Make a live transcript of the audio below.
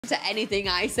To anything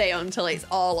I say until it's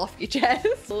all off your chest.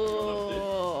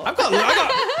 Oh. I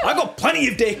got plenty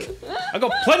of dick. I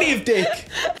got plenty of dick.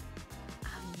 I'm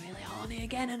really horny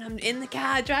again, and I'm in the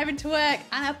car driving to work,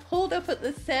 and I pulled up at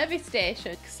the service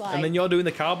station. Like, And then you're doing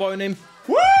the cowboy on him.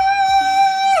 Woo!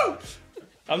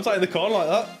 I'm sat in the corner like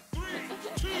that. 3,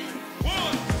 2,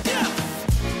 1, yeah!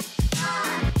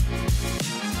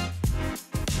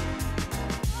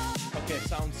 Okay,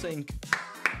 sound sync.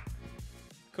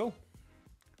 Cool.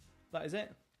 That is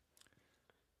it.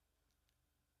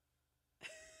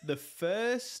 The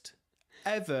first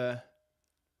ever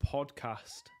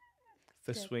podcast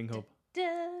for SwingHub. Are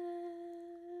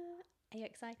you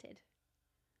excited?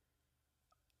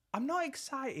 I'm not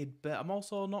excited, but I'm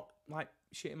also not like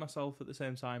shitting myself at the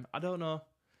same time. I don't know.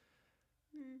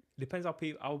 Depends how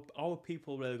are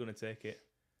people really going to take it.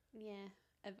 Yeah,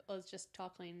 of us just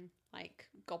talking like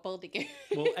gobbledygook.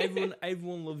 Well,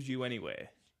 everyone loves you anyway.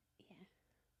 Yeah.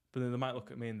 But then they might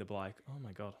look at me and they'll be like, "Oh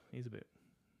my god, he's a bit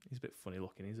funny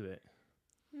looking. He's a bit."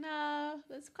 No,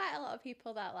 there's quite a lot of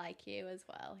people that like you as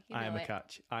well. You I know am a it.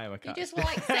 catch. I am a catch. You just were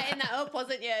like setting that up,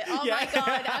 wasn't you? Oh Yeah. my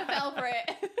god, I fell for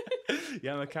it.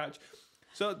 Yeah, I'm a catch.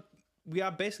 So we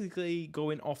are basically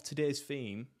going off today's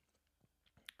theme.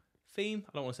 I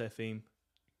don't want to say theme.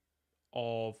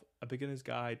 Of a beginner's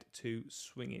guide to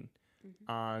swinging.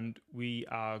 And we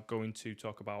are going to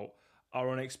talk about our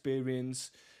own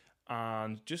experience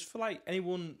and just for like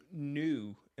anyone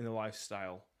new in the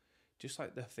lifestyle, just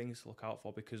like the things to look out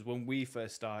for, because when we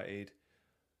first started,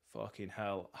 fucking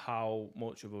hell, how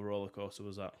much of a roller coaster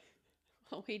was that?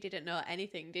 Well, we didn't know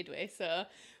anything, did we? So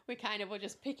we kind of were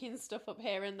just picking stuff up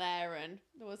here and there, and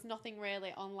there was nothing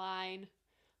really online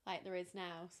like there is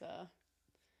now. So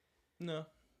No.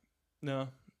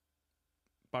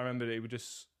 But I remember it would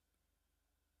just...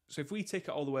 So if we take it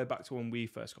all the way back to when we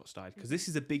first got started, because this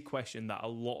is a big question that a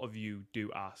lot of you do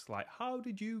ask, like, how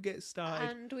did you get started?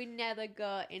 and we never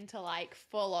go into like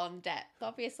full on depth.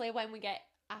 Obviously, when we get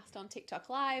asked on TikTok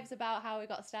lives about how we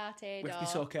got started, We have to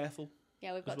be so careful.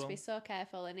 yeah, we've got to be so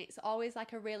careful, and it's always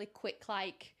like a really quick,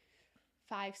 like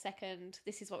 5-second.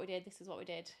 This is what we did. This is what we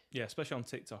did. Yeah, especially on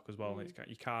TikTok as well.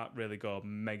 You can't really go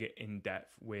mega in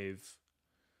depth with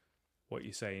what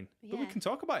you're saying. But we Yeah. can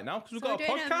talk about it now because we've So got we're a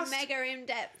doing podcast. a mega in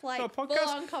depth, like Got a full podcast.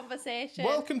 on conversation.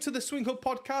 Welcome to the SwingHub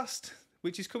podcast,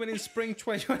 which is coming in spring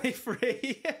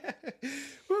 2023.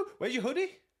 Woo, where's your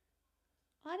hoodie?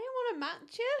 I didn't want to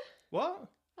match you. What?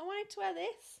 I wanted to wear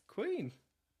this. Queen.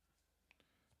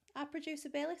 Our producer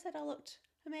Bailey said I looked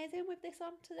amazing with this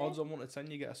on today. Odds on 1 to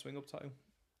 10 you get a SwingHub tattoo.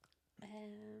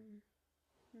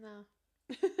 No.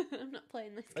 I'm not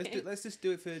playing this game. Let's just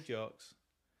do it for the jokes.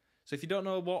 So if you don't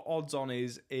know what odds on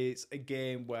is, it's a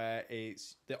game where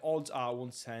it's the odds are 1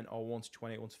 to 10 or 1 to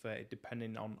 20, 1 to 30,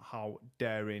 depending on how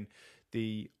daring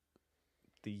the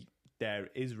dare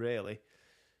is really.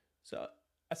 So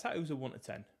a tattoo's a 1 to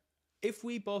 10. If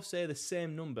we both say the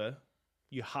same number,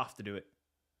 you have to do it.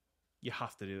 You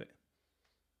have to do it.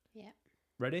 Yeah.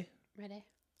 Ready? Ready?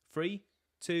 3,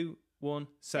 2, 1,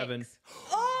 7. 6.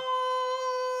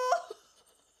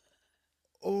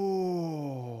 Oh!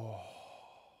 Oh.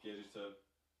 Gage's turn.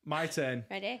 My turn.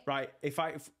 Ready? Right, if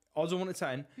odds on 1 to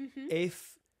 10,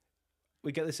 if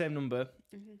we get the same number,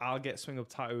 I'll get SwingHub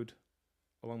tattooed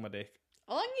along my dick.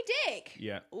 Along your dick?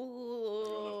 Yeah.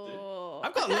 Ooh.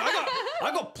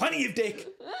 I got plenty of dick.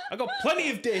 I got plenty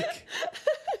of dick.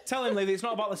 Tell him, Livy, it's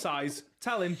not about the size.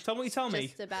 Tell him what you tell me.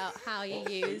 Just about how you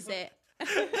use it.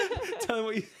 Tell him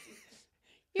what you...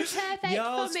 You're perfect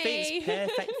Yours for me. fits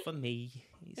perfect for me.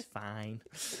 It's fine.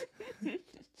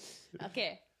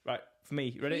 Okay. Right, for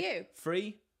me, ready? For you.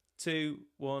 3, 2,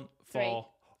 1, 4.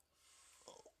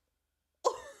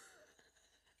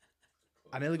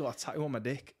 I nearly got a tattoo on my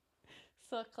dick.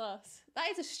 So close. That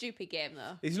is a stupid game,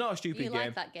 though. It's not a stupid You game.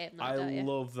 like that game, though, I don't you?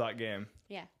 love that game.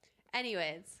 Yeah.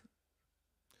 Anyways,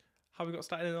 How we got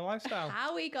started in the lifestyle?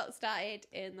 how we got started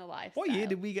in the lifestyle. What year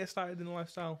did we get started in the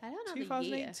lifestyle? I don't know the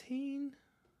year. 2018?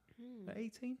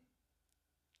 18?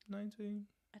 19?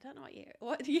 I don't know what year.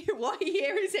 What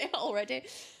year is it already?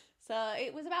 So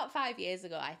it was about 5 years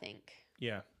ago, I think.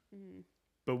 Yeah.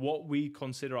 But what we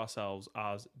consider ourselves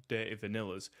as dirty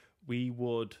vanillas, we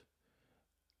would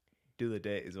do the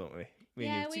dates, won't we?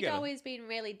 Yeah, we'd always been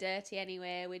really dirty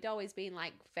anyway. We'd always been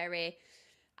like very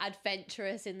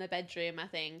adventurous in the bedroom, I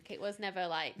think. It was never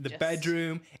like the just...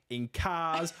 bedroom, in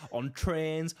cars, on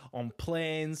trains, on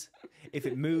planes. If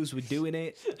it moves, we're doing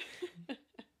it.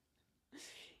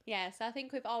 Yeah, so I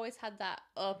think we've always had that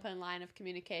open line of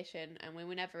communication, and we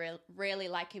were never really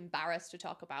like embarrassed to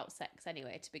talk about sex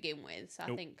anyway to begin with. So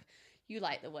I think You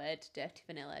like the word dirty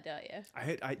vanilla, don't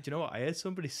you? Do you know what? I heard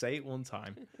somebody say it one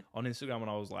time on Instagram, and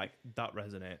I was like, that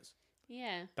resonates.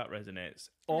 Yeah. That resonates.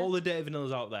 All the dirty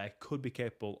vanillas out there could be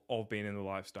capable of being in the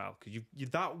lifestyle because you're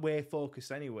that way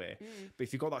focused anyway. But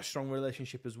if you've got that strong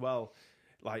relationship as well,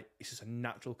 like it's just a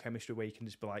natural chemistry where you can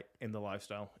just be like in the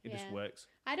lifestyle. It just works.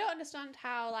 I don't understand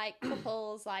how like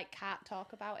couples like can't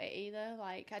talk about it either.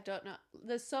 Like I don't know.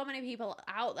 There's so many people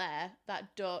out there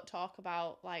that don't talk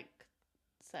about like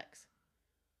sex.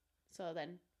 So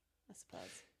then, I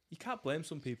suppose you can't blame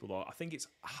some people though. I think it's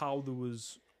how they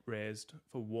was raised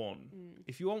for one.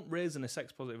 If you weren't raised in a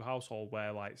sex positive household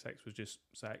where like sex was just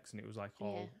sex and it was like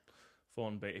all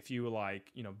fun, but if you were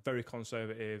like, you know, very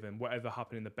conservative and whatever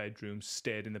happened in the bedroom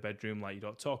stayed in the bedroom, like you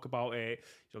don't talk about it,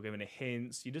 you don't give any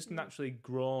hints, you're just naturally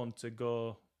grown to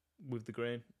go with the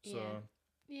grain. So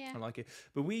I like it.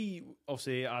 But we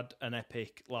obviously had an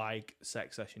epic like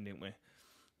sex session, didn't we?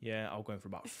 Yeah, I was going for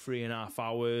about 3.5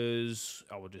 hours.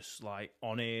 I was just like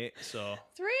on it. So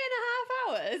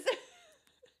 3.5 hours.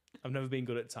 I've never been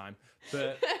good at time,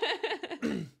 but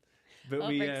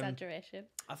Over exaggeration.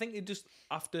 I think it just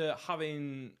after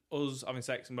having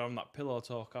sex and having that pillow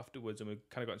talk afterwards, and we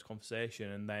kind of got into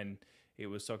conversation, and then it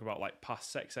was talking about like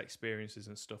past sex experiences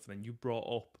and stuff. And then you brought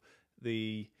up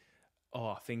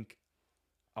I think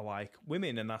I like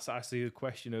women, and that's actually the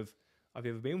question of, have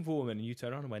you ever been with a woman? And you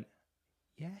turned around and went,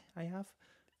 yeah, I have.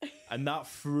 And that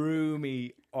threw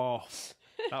me off.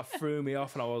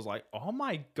 And I was like, oh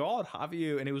my God, have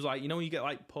you? And it was like, you know, when you get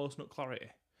like post-nut clarity,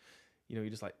 you know, you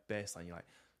just like baseline, you're like,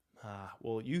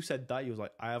 well, you said that. You was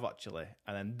like, I have actually.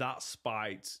 And then that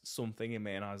spiked something in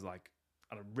me, and I was like,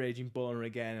 I had a raging boner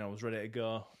again, and I was ready to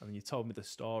go. And then you told me the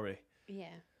story.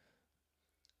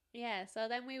 Yeah, so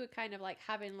then we were kind of like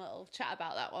having a little chat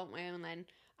about that, weren't we? And then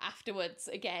afterwards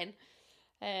again,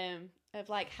 of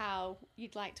like how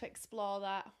you'd like to explore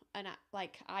that, and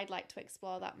like I'd like to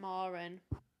explore that more, and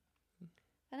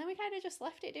then we kind of just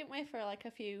left it, didn't we, for like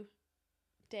a few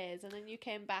days, and then you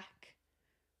came back.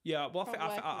 Yeah, well,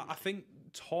 I think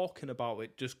talking about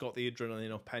it just got the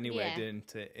adrenaline up anyway,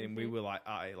 didn't it? And we were like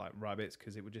at it like rabbits,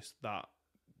 because it was just that.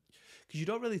 Because you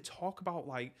don't really talk about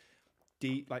like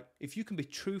deep, like if you can be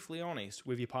truthfully honest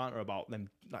with your partner about them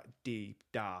like deep,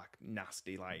 dark,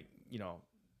 nasty, like, you know,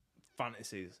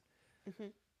 fantasies,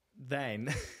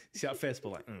 then see that face,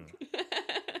 but like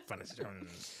fantasies.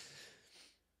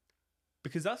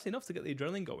 Because that's enough to get the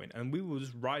adrenaline going. And we were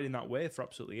just riding that wave for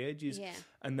absolutely ages. Yeah.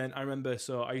 And then I remember,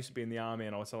 so I used to be in the army,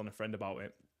 and I was telling a friend about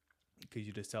it, because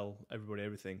you just tell everybody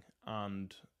everything.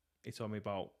 And he told me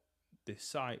about this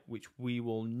site, which we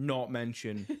will not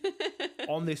mention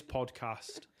on this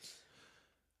podcast.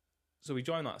 So we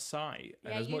joined that site.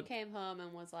 Yeah, and you came home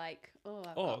and was like,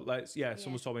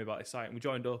 someone's told me about this site. And we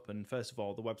joined up, and first of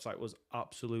all, the website was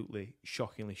absolutely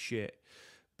shockingly shit.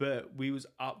 But we was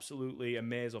absolutely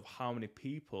amazed of how many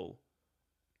people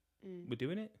were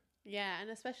doing it. Yeah, and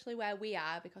especially where we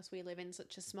are, because we live in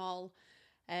such a small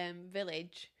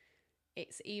village,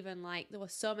 it's even like there were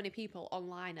so many people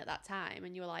online at that time,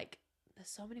 and you were like, there's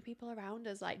so many people around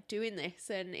us like doing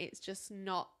this, and it's just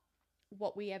not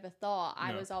what we ever thought.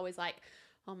 I was always like,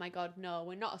 oh my God, no,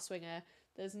 we're not a swinger.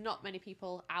 There's not many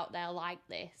people out there like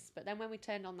this. But then when we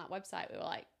turned on that website, we were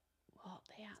like, what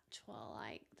the actual,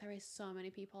 like, there is so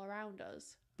many people around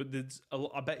us. But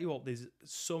I bet you what, there's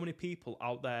so many people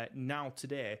out there now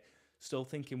today still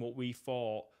thinking what we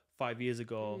thought 5 years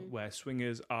ago, where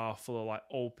swingers are full of like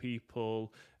old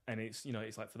people, and it's, you know,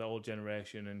 it's like for the old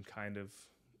generation and kind of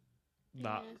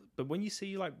that. Yeah. But when you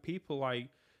see like people like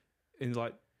in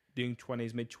like doing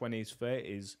 20s, mid-20s,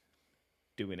 30s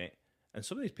doing it, and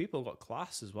some of these people have got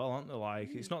class as well, aren't they?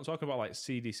 Like, it's not talking about like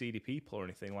seedy people or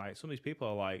anything. Like, some of these people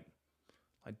are like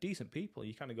decent people.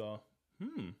 You kind of go,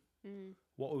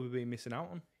 what would we be missing out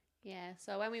on? Yeah,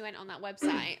 so when we went on that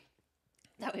website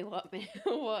that we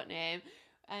won't name,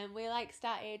 we like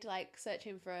started like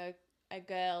searching for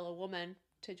a woman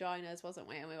to join us, wasn't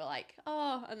we? And we were like,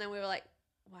 oh, and then we were like,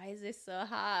 why is this so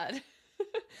hard?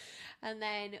 And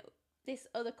then this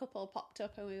other couple popped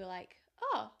up, and we were like,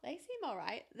 oh, they seem all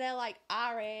right. They're like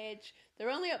our age. They're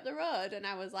only up the road. And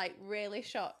I was like really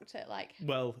shocked at like...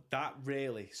 Well, that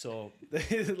really... So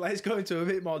let's go into a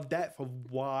bit more depth of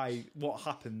what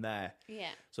happened there. Yeah.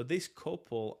 So this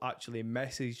couple actually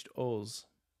messaged us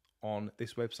on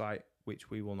this website,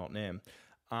 which we will not name.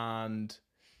 And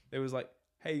it was like,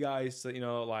 hey guys, you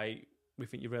know, like, we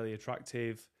think you're really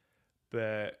attractive,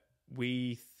 but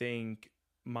we think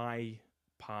my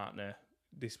partner...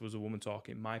 This was a woman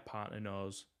talking. My partner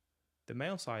knows the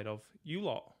male side of you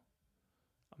lot.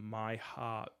 And my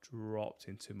heart dropped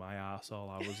into my arsehole.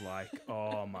 I was like,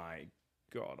 oh my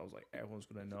God, I was like, everyone's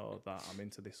gonna know that I'm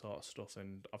into this sort of stuff,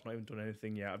 and I've not even done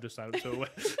anything yet. I've just signed up to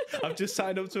I've just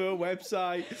signed up to a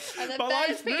website. And My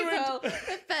life's ruined.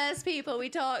 the first people we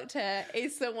talk to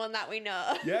is someone that we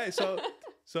know. Yeah,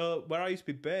 so where I used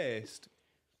to be based,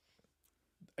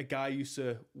 a guy used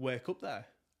to wake up there,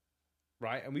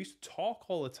 right? And we used to talk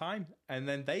all the time. And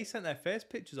then they sent their face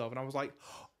pictures of, and I was like,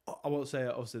 I won't say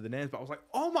obviously the names, but I was like,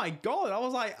 oh my God. I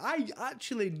was like, I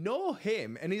actually know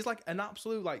him. And he's like an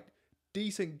absolute like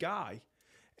decent guy.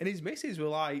 And his missus were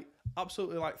like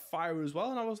absolutely like fire as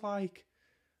well. And I was like,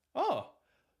 oh.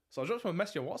 So I dropped him a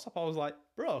message on WhatsApp. I was like,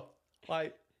 bro,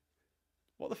 like,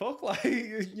 what the fuck? Like,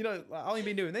 you know, like, how long you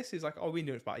been doing this? He's like, oh, we've been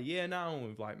doing it for about a year now, and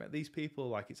we've like met these people.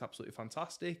 Like, it's absolutely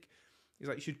fantastic. He's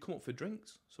like, you should come up for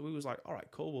drinks. So we was like, all right,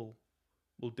 cool,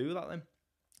 we'll do that then.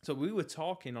 So we were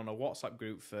talking on a WhatsApp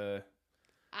group for,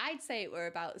 I'd say it were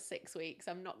about 6 weeks.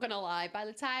 I'm not gonna lie. By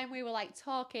the time we were like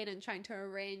talking and trying to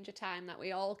arrange a time that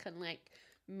we all can like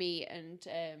meet and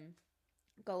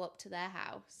go up to their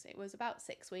house, it was about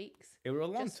 6 weeks. it was a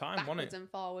long Just time, wasn't backwards it? and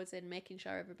forwards in making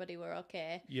sure everybody were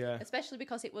okay. Yeah. Especially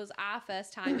because it was our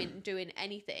first time in doing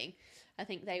anything. I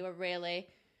think they were really,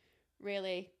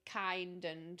 really kind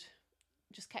and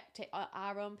just kept it at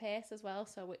our own pace as well,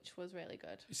 so which was really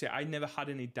good. You see, I never had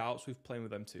any doubts with playing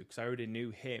with them two because I already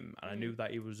knew him and I knew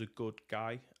that he was a good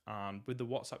guy. And with the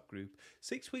WhatsApp group,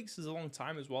 6 weeks is a long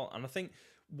time as well. And I think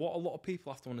what a lot of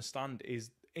people have to understand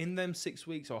is in them 6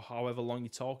 weeks or however long you're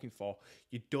talking for,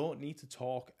 you don't need to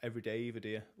talk every day either, do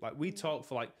you? Like we talk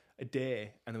for like a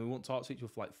day and then we won't talk to each other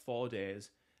for like 4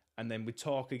 days and then we'd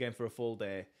talk again for a full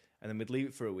day and then we'd leave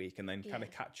it for a week and then kind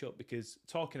of catch up because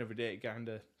talking every day kind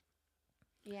of...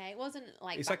 Yeah, it wasn't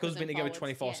like... It's like us being together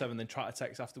backwards, 24/7 then try to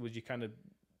text afterwards, you kind of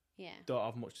don't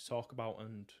have much to talk about,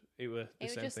 and it was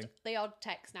same just thing. the odd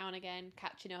text now and again,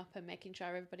 catching up and making sure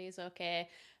everybody is okay.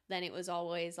 Then it was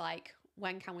always like,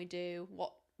 when can we do?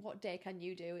 What day can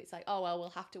you do? It's like, oh, well,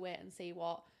 we'll have to wait and see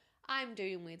what I'm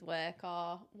doing with work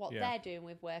or what they're doing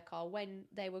with work or when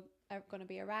they are going to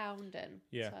be around. And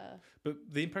so... But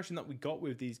the impression that we got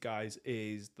with these guys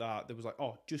is that there was like,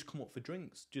 oh, just come up for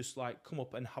drinks. Just like come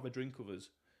up and have a drink with us.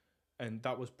 And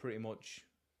that was pretty much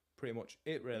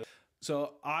it, really.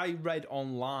 So I read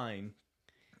online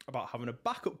about having a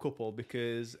backup couple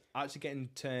because actually getting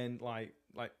turned like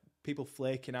people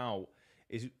flaking out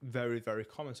is very, very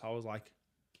common. So I was like,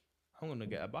 I'm going to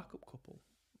get a backup couple,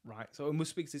 right? So we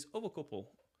must speak to this other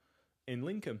couple in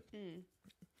Lincoln.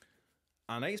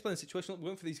 And I explained the situation. Look, we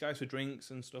went for these guys for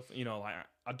drinks and stuff. You know, like,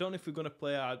 I don't know if we're going to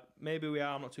play. Maybe we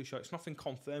are. I'm not too sure. It's nothing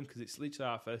confirmed because it's literally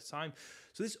our first time.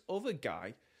 So this other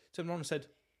guy turned around and said,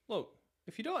 look,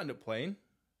 if you don't end up playing,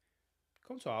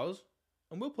 come to ours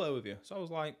and we'll play with you. So I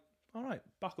was like, all right,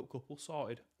 backup couple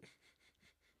sorted.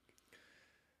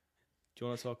 Do you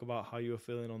want to talk about how you were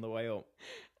feeling on the way up?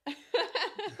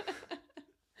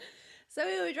 So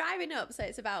we were driving up, so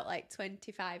it's about like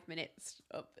 25 minutes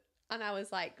up. And I was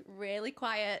like really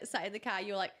quiet, sat in the car.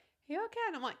 You were like, are you okay?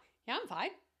 And I'm like, yeah, I'm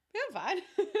fine. Yeah, I'm fine.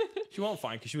 She wasn't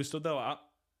fine because she was stood there like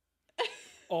that.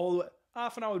 All the way,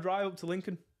 half an hour drive up to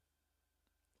Lincoln.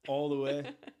 All the way.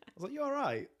 I was like, you all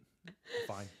right?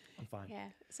 I'm fine. Yeah.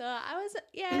 So I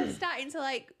was, starting to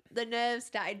like, the nerves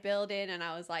started building. And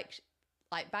I was like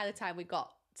by the time we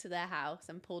got to their house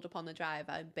and pulled up on the drive,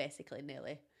 I'm basically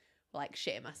nearly like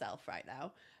shitting myself right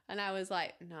now. And I was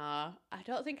like, no, I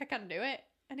don't think I can do it.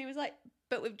 And he was like,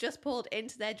 but we've just pulled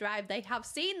into their drive. They have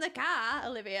seen the car,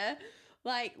 Olivia.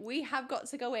 Like, we have got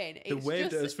to go in. They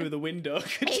waved at us through the window.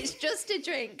 It's just a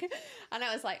drink. And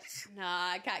I was like, no,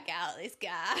 I can't get out of this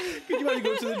car. Could you imagine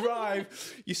going to the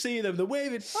drive? You see them, they're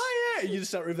waving. Oh, yeah. And you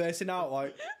just start reversing out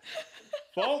like,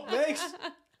 fuck this.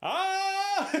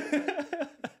 Ah!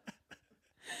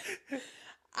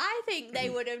 I think they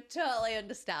would have totally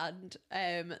understand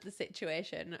the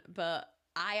situation, but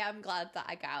I am glad that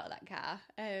I got out of that car.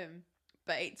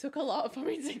 But it took a lot for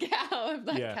me to get out of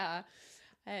that car.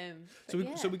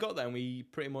 So we got there and we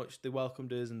pretty much, they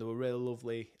welcomed us and they were really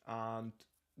lovely and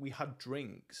we had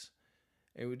drinks.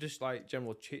 It was just like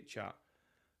general chit chat.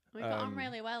 We got on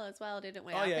really well as well, didn't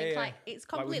we? Oh, I think yeah. like it's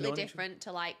completely Like, different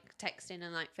to like texting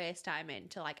and like FaceTiming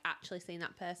to like actually seeing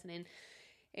that person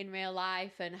in real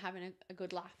life and having a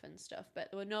good laugh and stuff.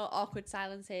 But there were no awkward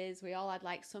silences. We all had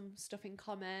like some stuff in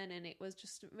common and it was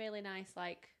just really nice,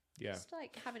 like just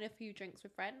like having a few drinks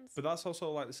with friends. But that's also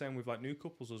like the same with like new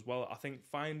couples as well. I think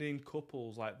finding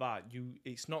couples like that,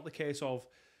 it's not the case of,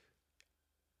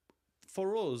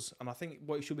 for us, and I think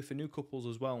what it should be for new couples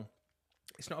as well,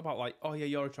 it's not about like, oh yeah,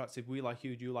 you're attractive, we like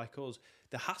you, you like us.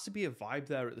 There has to be a vibe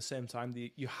there at the same time.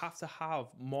 You have to have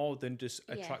more than just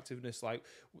attractiveness. Like,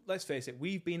 let's face it,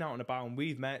 we've been out and about and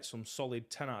we've met some solid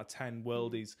 10 out of 10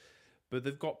 worldies, but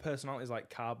they've got personalities like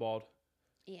cardboard.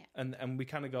 Yeah. And we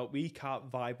kind of go, we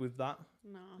can't vibe with that.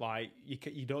 No. Like,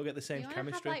 you don't get the same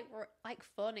chemistry. Have, like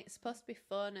fun. It's supposed to be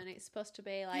fun, and it's supposed to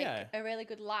be like a really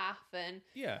good laugh, and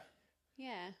yeah.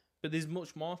 But there's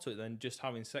much more to it than just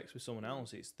having sex with someone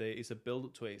else. It's a build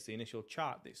up to it. It's the initial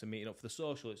chat. It's a meeting up for the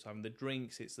social. It's having the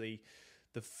drinks. It's the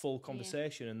full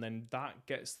conversation, and then that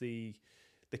gets the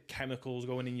chemicals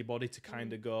going in your body to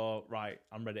kind of go, right,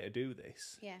 I'm ready to do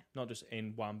this. Yeah. Not just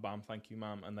in wham bam, thank you,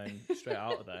 ma'am, and then straight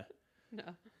out of there. No.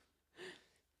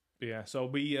 But yeah. So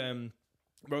we're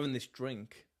having this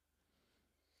drink,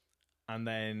 and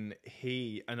then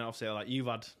and obviously like you've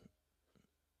had.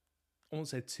 I won't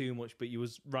say too much, but you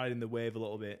was riding the wave a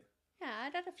little bit. Yeah,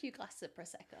 I'd had a few glasses of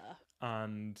Prosecco.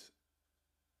 And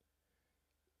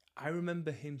I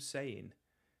remember him saying,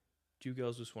 do you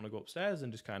girls just want to go upstairs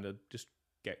and just kind of just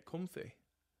get comfy?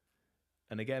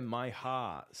 And again, my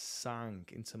heart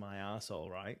sank into my arsehole,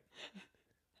 right?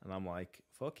 And I'm like,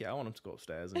 fuck yeah, I want him to go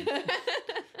upstairs. And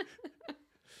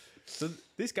so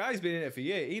this guy's been in it for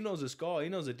years. He knows the score. He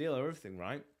knows the deal, everything,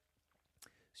 right?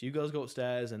 So you guys go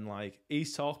upstairs and like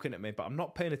he's talking at me, but I'm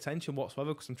not paying attention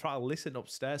whatsoever because I'm trying to listen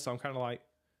upstairs. So I'm kind of like,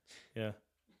 yeah,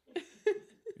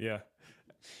 yeah.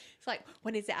 It's like,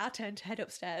 when is it our turn to head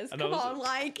upstairs? And Come on,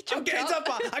 like, I'm getting to up.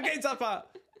 that part. I'm getting to that part.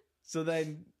 So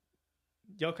then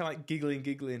you're kind of like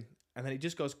giggling, and then it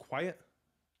just goes quiet,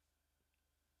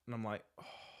 and I'm like, oh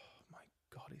my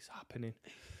God, it's happening.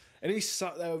 And he's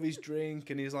sat there with his drink,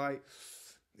 and he's like,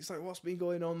 what's been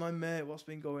going on, my mate? What's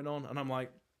been going on? And I'm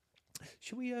like,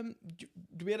 should we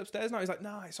do we head upstairs now? He's like,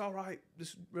 no, it's all right.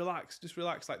 Just relax.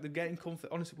 Like, they're getting comfort.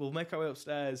 Honestly, we'll make our way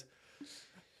upstairs.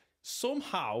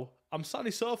 Somehow, I'm sat on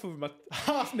his sofa with my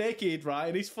half naked, right,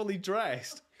 and he's fully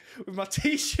dressed with my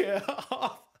t-shirt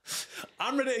off.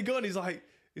 I'm ready to go, and he's like,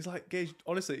 Gage,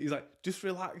 honestly, he's like, just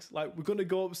relax. Like, we're gonna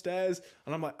go upstairs.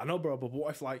 And I'm like, I know, bro, but what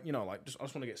if, like, you know, like, I just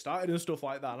want to get started and stuff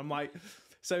like that. And I'm like,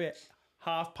 so yeah,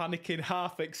 half panicking,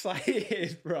 half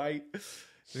excited, right?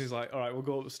 And he's like, all right, we'll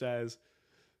go upstairs.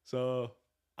 So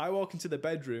I walk into the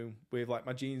bedroom with like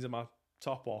my jeans and my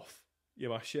top off,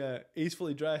 my shirt. He's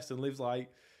fully dressed and Liv's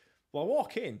like, well, I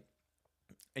walk in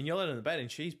and you're laying in the bed and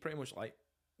she's pretty much like,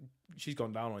 she's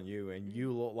gone down on you and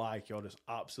you look like you're just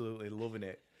absolutely loving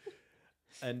it.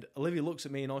 And Olivia looks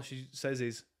at me and all she says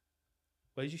is,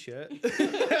 where's your shirt?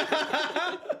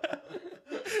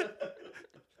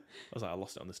 I was like, I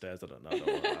lost it on the stairs. I don't know. I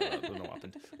don't know what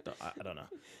happened. I don't know.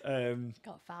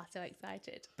 Got far too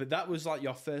excited. But that was like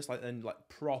your first, like, then like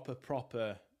proper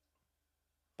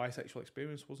bisexual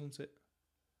experience, wasn't it?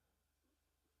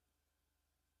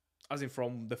 As in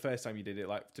from the first time you did it,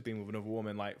 like to being with another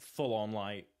woman, like full on,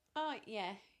 like. Oh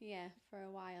yeah, for a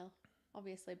while.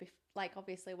 Obviously,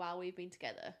 obviously while we've been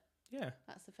together. Yeah.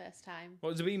 That's the first time.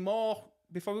 Well, has there been more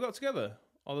before we got together?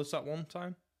 Or was that one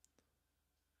time?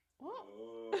 What?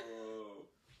 Oh.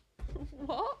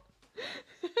 What?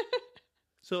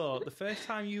 So, the first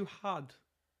time you had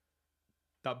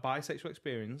that bisexual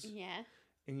experience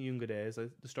in your younger days, the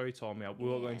story told me, we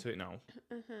won't go into it now.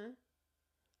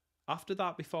 After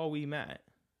that, before we met...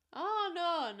 Oh,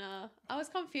 no. I was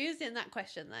confused in that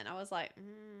question then. I was like,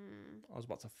 I was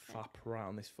about to fap right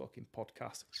on this fucking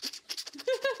podcast.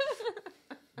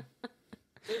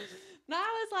 No,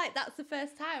 I was like, that's the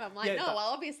first time. I'm like, Yeah, well,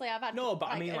 obviously I've had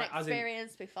I mean, an like, as in-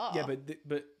 experience before. Yeah,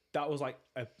 but that was like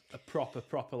a proper,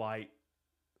 like,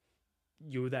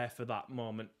 you were there for that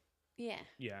moment. Yeah.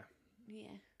 Yeah. Yeah.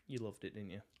 You loved it, didn't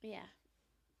you? Yeah.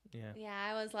 Yeah. Yeah,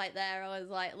 I was like there. I was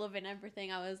like loving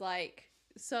everything. I was like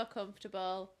so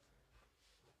comfortable.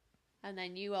 And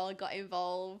then you all got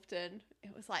involved and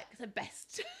it was like the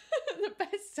best, the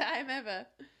best time ever.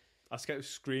 I just kept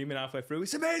screaming halfway through,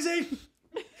 it's amazing!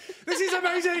 This is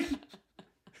amazing!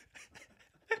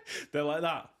 They're like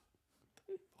that.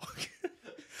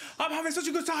 I'm having such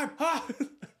a good time! Ah!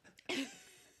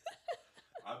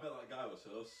 I bet that guy was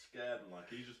so scared and like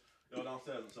he just go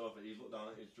downstairs on the sofa, he's looked down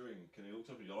at his drink and he looked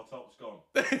up and your top's gone.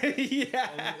 Yeah.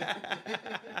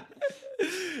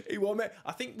 He won't make,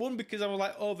 I think one because I was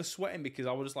like over sweating because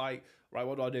I was just like, right,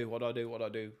 what do I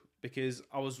do? Because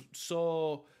I was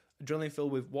so adrenaline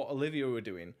filled with what Olivia were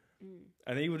doing.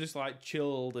 And he was just like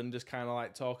chilled and just kind of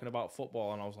like talking about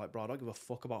football. And I was like, bro, I don't give a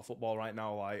fuck about football right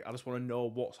now. Like, I just want to know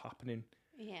what's happening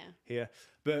here.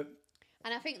 But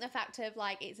and I think the fact of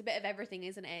like, it's a bit of everything,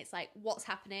 isn't it? It's like what's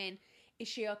happening. is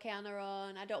she okay on her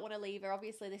own? I don't want to leave her.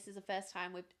 Obviously, this is the first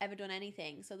time we've ever done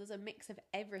anything. So there's a mix of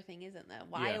everything, isn't there?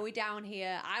 Why are we down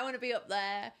here? I want to be up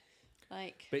there.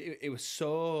 Like, but it was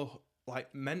so,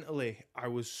 like, mentally, I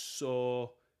was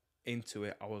so into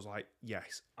it. I was like,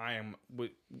 yes, I am.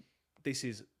 This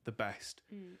is the best.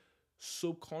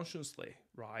 Subconsciously,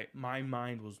 right, my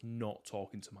mind was not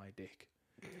talking to my dick.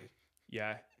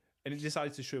 Yeah. And it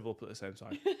decided to shrivel up at the same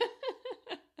time.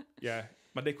 Yeah.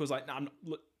 My dick was like, nah,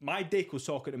 look, my dick was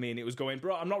talking to me and it was going,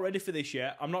 bro, I'm not ready for this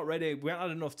yet. I'm not ready. We haven't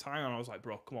had enough time. And I was like,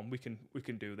 bro, come on, we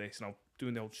can do this. And I was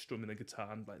doing the old strumming the guitar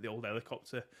and like the old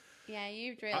helicopter. Yeah,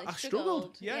 you really I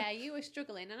struggled. Yeah, you were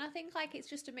struggling. And I think like it's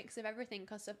just a mix of everything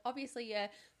because obviously you're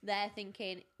there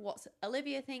thinking, what's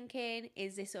Olivia thinking?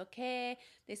 Is this okay?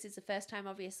 This is the first time,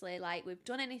 obviously, like we've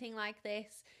done anything like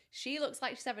this. She looks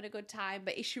like she's having a good time,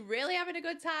 but is she really having a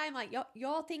good time? Like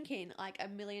you're thinking like a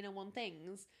million and one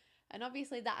things. And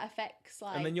obviously that affects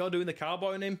like... And then you're doing the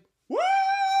cowboy on him. Woo!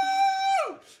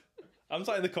 I'm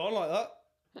sat in the corner like that.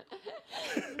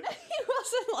 It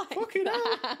wasn't like Fucking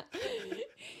that.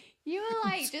 You were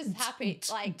like just happy,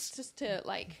 like just to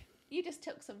like... You just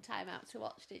took some time out to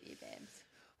watch, didn't you, babes?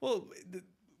 Well,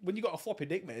 when you got a floppy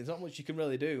dick, mate, there's not much you can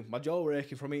really do. My jaw were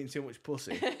aching from eating too much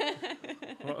pussy.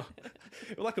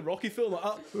 It was like a Rocky film like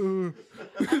that.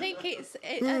 I think it's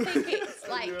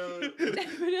like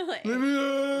definitely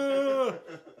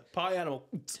Party animal.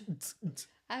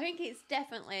 I think it's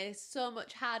definitely so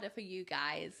much harder for you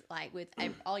guys, like with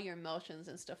all your emotions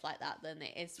and stuff like that, than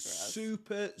it is for us.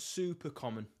 Super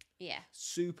common. Yeah.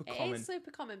 Super common. It is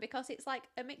super common because it's like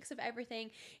a mix of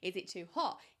everything. Is it too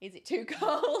hot? Is it too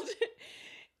cold?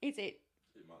 Is it...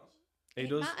 It matters. It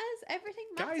does. matters. Everything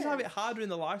matters. Guys have it harder in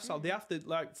the lifestyle. They have to,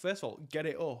 like, first of all, get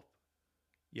it up.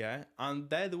 Yeah, and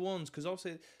they're the ones, because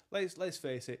obviously, let's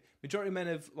face it, majority of men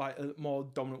have like more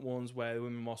dominant ones where the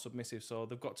women are more submissive, so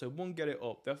they've got to, one, get it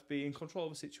up, they have to be in control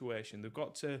of a situation, they've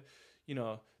got to, you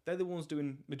know, they're the ones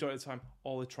doing, majority of the time,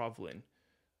 all the travelling,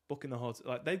 booking the hotel,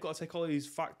 like, they've got to take all these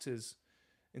factors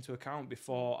into account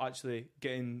before actually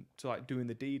getting to, like, doing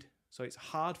the deed, so it's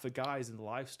hard for guys in the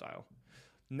lifestyle.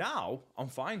 Now, I'm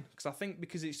fine, because I think,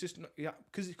 because it's just, yeah,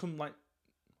 because it's come, like,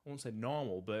 I won't say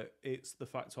normal, but it's the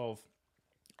fact of,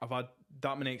 I've had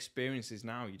that many experiences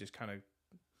now, you just kind of,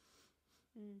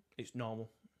 it's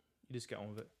normal. You just get on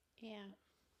with it. Yeah.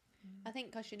 I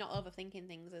think because you're not overthinking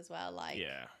things as well, like,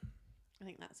 yeah. I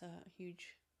think that's a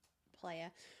huge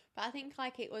player. But I think,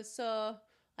 like, it was so,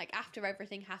 like, after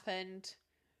everything happened,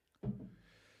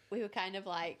 we were kind of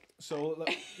like... So,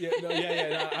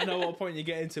 I know what point you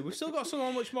get into. We've still got so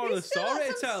much more of the story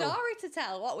to tell. Story to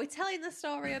tell. What, we're telling the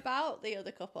story about the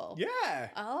other couple? Yeah.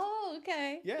 Oh,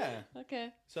 okay. Yeah. Okay.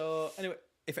 So, anyway,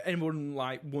 if anyone,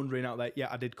 like, wondering out there, yeah,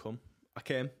 I did come. I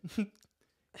came.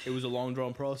 It was a long,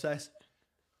 drawn process.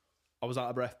 I was out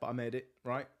of breath, but I made it,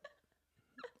 right?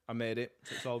 I made it,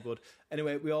 so it's all good.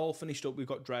 Anyway, we all finished up. We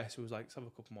got dressed. We was like, let's have a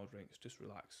couple more drinks. Just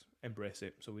relax. Embrace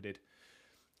it. So we did.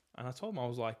 And I told him, I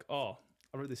was like, oh,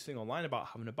 I read this thing online about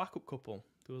having a backup couple.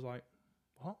 He was like,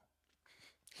 what?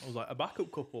 I was like, a backup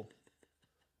couple?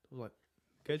 I was like,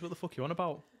 Gage, what the fuck are you on about?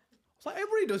 I was like,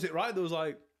 everybody does it, right? There was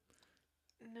like,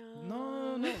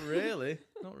 no, not really.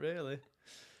 Not really.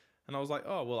 And I was like,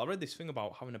 oh, well, I read this thing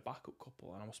about having a backup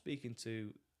couple. And I was speaking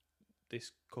to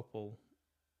this couple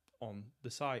on the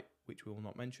site, which we will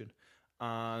not mention.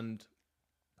 And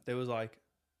they was like,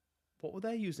 what were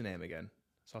their username again?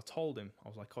 So I told him, I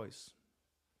was like, oh, it's,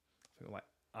 I think like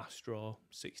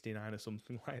Astro69 or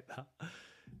something like that.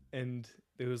 And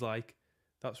it was like,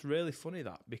 that's really funny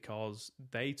that, because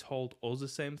they told us the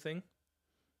same thing,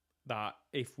 that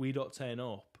if we don't turn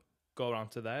up, go around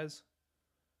to theirs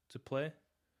to play.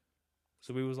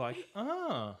 So we was like,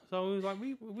 so we was like,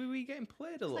 we were getting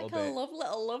played a little bit. Like a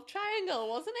little love triangle,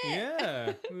 wasn't it?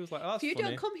 Yeah. We was like, oh, that's if you funny.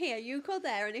 don't come here, you go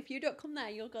there, and if you don't come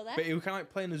there, you'll go there. But he was kind of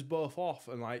like playing us both off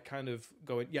and like kind of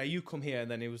going, yeah, you come here.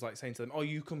 And then he was like saying to them, oh,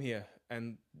 you come here.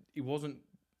 And he wasn't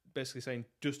basically saying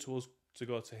just to us to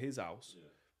go to his house. Yeah.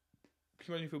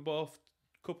 Can you imagine if we both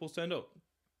couples turned up?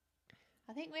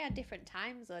 I think we had different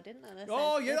times though, didn't they?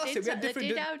 Oh, yeah, that's it. We had different...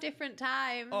 They did have different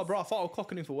times. Oh, bro, I thought I was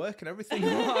clocking in for work and everything.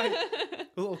 Like, a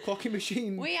little clocking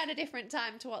machine. We had a different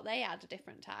time to what they had a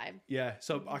different time. Yeah,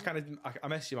 so I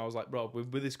messaged him. I was like, bro,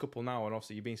 with this couple now, and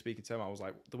obviously you've been speaking to him, I was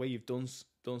like, the way you've done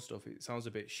stuff, it sounds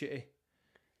a bit shitty.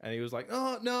 And he was like,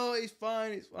 oh, no, it's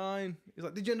fine. He's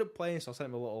like, did you end up playing? So I sent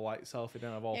him a little like selfie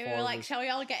then of all four. We were like, shall we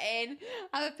all get in?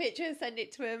 Have a picture and send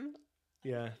it to him.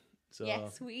 Yeah. So,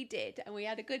 yes, we did, and we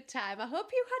had a good time. I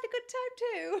hope you had a good time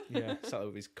too. Yeah, sat there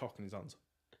with his cock in his hands.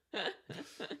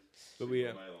 But we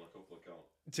male on a couple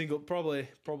account.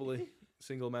 probably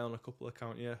single male on a couple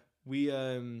account. Yeah, we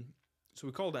So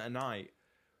we called it a night.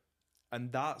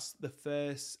 And that's the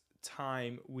first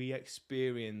time we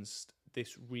experienced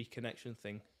this reconnection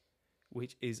thing,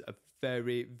 which is a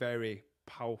very, very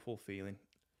powerful feeling.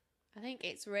 I think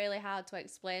it's really hard to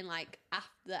explain, like,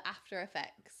 the after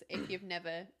effects if you've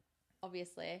never,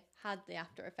 obviously, had the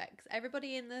after effects.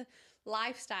 Everybody in the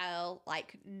lifestyle,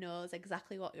 like, knows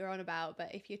exactly what you're on about,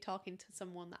 but if you're talking to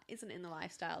someone that isn't in the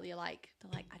lifestyle, they're like,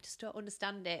 I just don't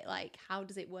understand it. Like, how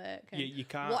does it work? And You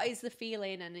can't. what is the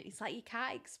feeling? And it's like, you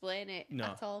can't explain it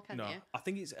at all, can you? I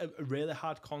think it's a really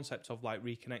hard concept of, like,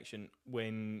 reconnection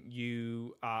when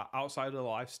you are outside of the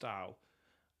lifestyle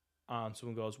and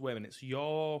someone goes, wait a minute, so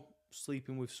you're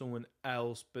sleeping with someone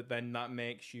else, but then that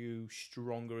makes you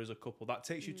stronger as a couple. That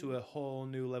takes you to a whole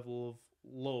new level of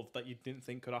love that you didn't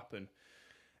think could happen.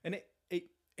 And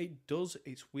it does.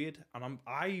 It's weird. And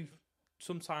I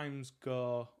sometimes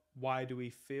go, why do we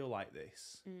feel like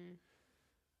this?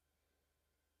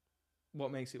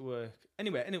 What makes it work?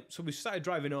 Anyway, so we started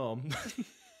driving home.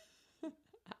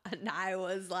 And I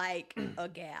was like,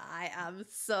 okay, I am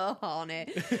so horny.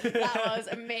 That was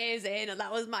amazing. And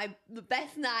that was the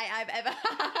best night I've ever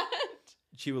had.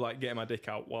 She was like getting my dick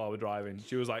out while we're driving.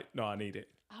 She was like, no, I need it.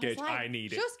 Gage, I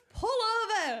need it. Just pull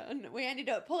over. And we ended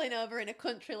up pulling over in a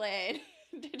country lane,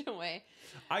 didn't we?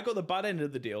 I got the bad end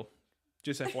of the deal,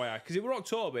 just FYI. Because it was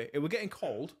October. It was getting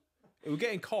cold.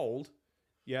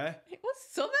 Yeah. It was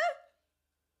summer.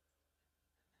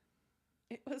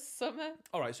 It was summer.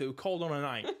 All right, so it was cold on a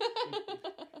night.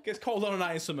 It gets cold on a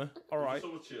night in summer. All right.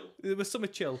 Summer chill. It was summer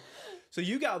chill. So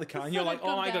you get out of the car and you're like,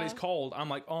 oh my God, it's cold. I'm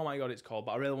like, oh my God, it's cold,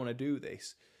 but I really want to do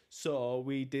this. So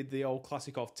we did the old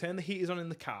classic of turn the heaters on in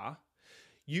the car.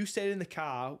 You stayed in the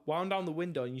car, wound down the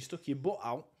window, and you stuck your butt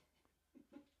out.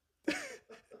 Can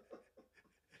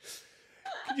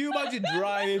you imagine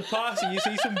driving past and you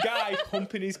see some guy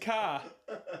pumping his car?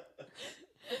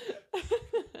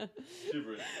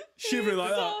 Shivering like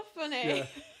that. So funny. Yeah.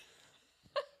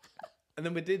 And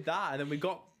then we did that, and then we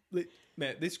got...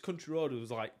 Mate, this country road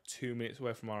was like 2 minutes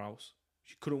away from our house.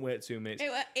 She couldn't wait 2 minutes.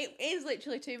 It is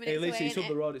literally 2 minutes away. It's up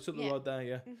the road. It's up the road there,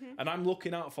 yeah. Mm-hmm. And I'm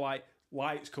looking out for like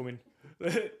lights coming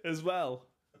as well.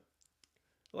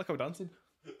 Like I'm dancing.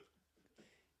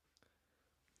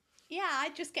 Yeah,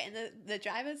 I'd just get in the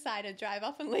driver's side and drive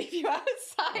off and leave you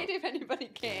outside if anybody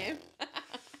came.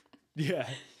 Yeah.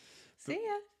 See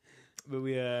ya. But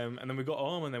we and then we got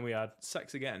home and then we had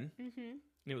sex again. Mm-hmm.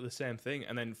 And it was the same thing.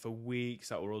 And then for weeks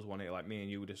that were us wanting it, like me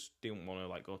and you just didn't want to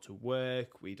like go to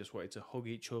work. We just wanted to hug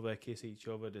each other, kiss each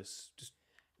other, just.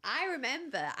 I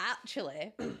remember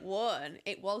actually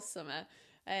it was summer.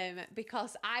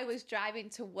 Because I was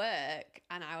driving to work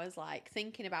and I was like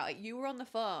thinking about it. You were on the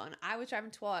phone. I was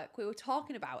driving to work. We were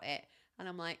talking about it, and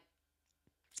I'm like,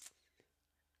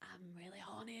 I'm really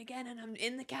horny again, and I'm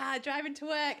in the car driving to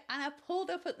work, and I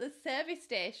pulled up at the service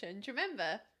station. Do you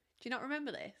remember? Do you not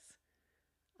remember this?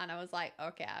 And I was like,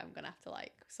 okay, I'm gonna have to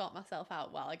like sort myself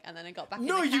out and then I got back.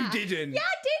 No, in the car. you didn't. Yeah,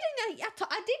 I did.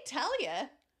 I did tell you.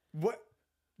 What?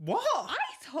 I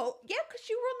told. Yeah, because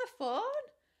you were on the phone.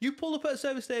 You pulled up at a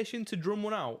service station to drum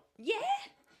one out? Yeah.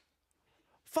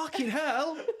 Fucking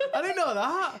hell. I didn't know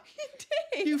that. You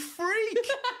did. You freak.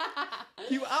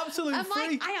 You absolute freak.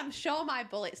 I'm like, I am sure my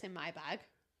bullet's in my bag.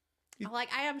 I'm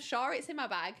like, I am sure it's in my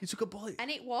bag. You took a bullet?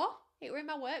 And it was. It were in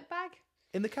my work bag.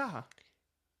 In the car?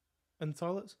 In the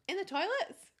toilets? In the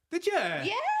toilets. Did you?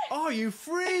 Yeah. Oh, you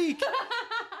freak.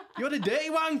 You had a dirty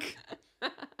wank.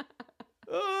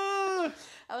 Oh.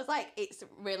 I was like, it's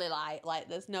really light. Like,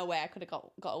 there's no way I could have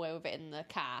got away with it in the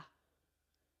car.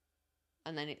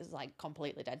 And then it was like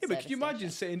completely dead. Yeah, but can you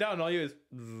imagine sitting down and all you is...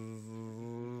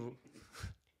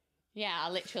 Yeah, I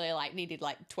literally like needed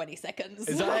like 20 seconds.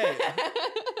 Is that it?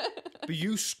 But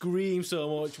you scream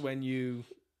so much when you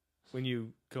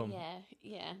come.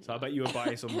 Yeah. So I bet you were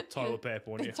buying some toilet paper,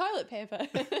 weren't you? Toilet paper.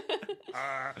 But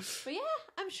yeah,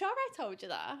 I'm sure I told you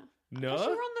that. No? Because you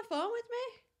were on the phone with me.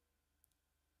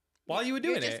 While you were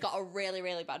doing it? You just got a really,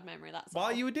 really bad memory, that's While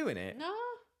all. you were doing it? No.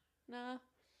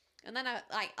 And then I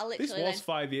literally... This was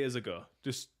 5 years ago.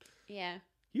 Just... Yeah.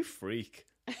 You freak.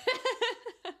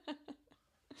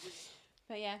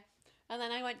 But yeah. And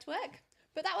then I went to work.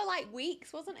 But that were like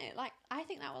weeks, wasn't it? Like, I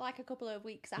think that were like a couple of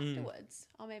weeks afterwards.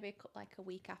 Or maybe like a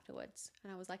week afterwards.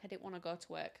 And I was like, I didn't want to go to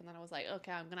work. And then I was like,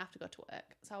 okay, I'm going to have to go to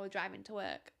work. So I was driving to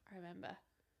work, I remember.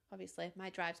 Obviously, my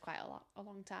drive's quite a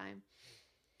long time.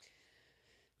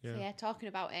 Yeah. So yeah, talking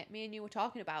about it. Me and you were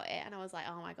talking about it. And I was like,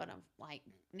 oh my God, I'm like,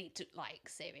 need to, like,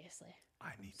 seriously.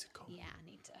 I need to come. Yeah, I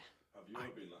need to. Have you ever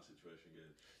been in that situation,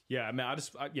 Gage? Yeah, I mean,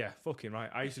 yeah, fucking right.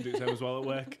 I used to do the same as well at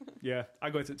work. Yeah, I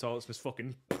go into the toilets and just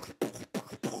fucking...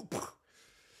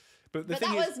 But the But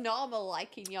thing that is, was normal,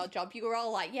 like, in your job. You were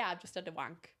all like, yeah, I've just had a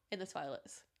wank in the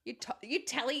toilets. You'd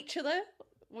tell each other,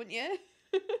 wouldn't you?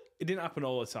 it didn't happen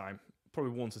all the time.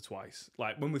 Probably once or twice.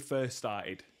 Like when we first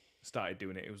started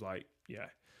doing it, it was like, yeah.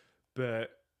 But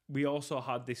we also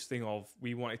had this thing of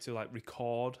we wanted to like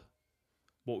record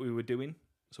what we were doing.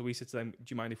 So we said to them, do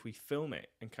you mind if we film it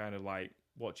and kind of like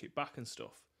watch it back and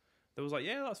stuff? They was like,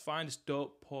 yeah, that's fine. Just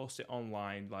don't post it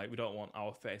online. Like we don't want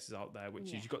our faces out there, which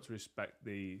is you've got to respect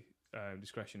the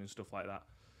discretion and stuff like that.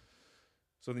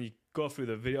 So then you go through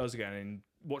the videos again and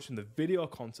watching the video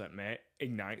content, mate,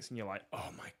 ignites and you're like, oh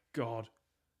my God.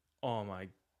 Oh my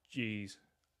jeez.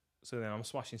 So then I'm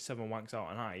smashing 7 wanks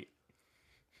out a night.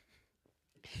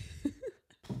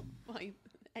 What, you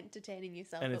entertaining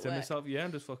yourself And at it's work? myself, yeah,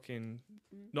 I'm just fucking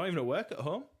not even at work, at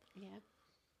home. Yeah.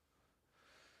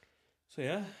 So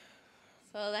yeah.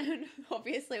 So then,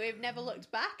 obviously, we've never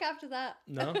looked back after that.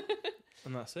 No.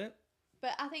 And that's it.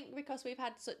 But I think because we've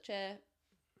had such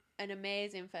an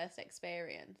amazing first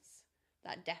experience,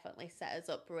 that definitely set us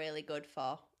up really good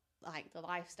for like the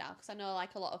lifestyle. Because I know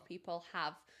like a lot of people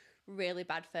have really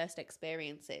bad first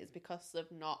experiences because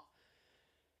they've not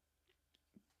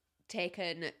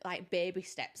taken like baby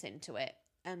steps into it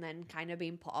and then kind of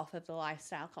been put off of the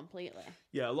lifestyle completely.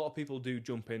 Yeah, a lot of people do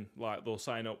jump in, like they'll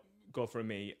sign up, go for a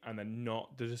meet, and then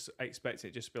they just expect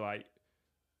it just to be like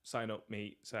sign up,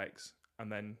 meet, sex, and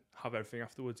then have everything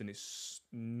afterwards, and it's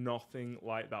nothing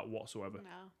like that whatsoever.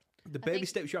 No. The baby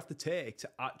steps you have to take to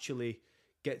actually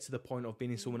get to the point of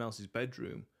being in someone else's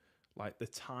bedroom, like the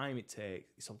time it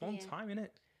takes, it's a long time,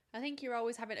 innit? I think you're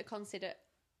always having to consider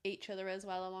each other as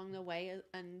well along the way,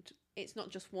 and it's not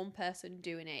just one person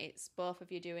doing it, it's both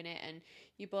of you doing it, and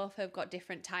you both have got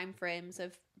different time frames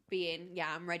of being,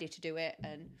 yeah, I'm ready to do it,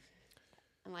 and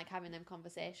like having them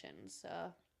conversations. So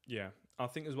yeah, I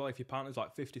think as well, if your partner's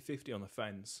like 50-50 on the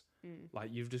fence, like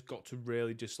you've just got to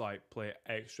really just like play it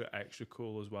extra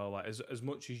cool as well. Like as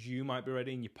much as you might be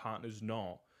ready and your partner's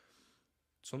not,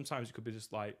 sometimes it could be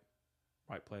just like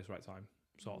right place, right time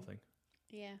sort of thing.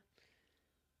 yeah.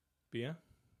 But yeah,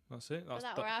 that's it. Well,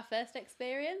 that were our first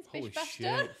experience. Holy Bish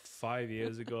bastard. shit, 5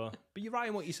 years ago. But you're right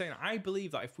in what you're saying. I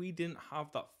believe that if we didn't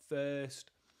have that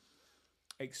first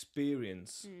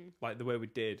experience like the way we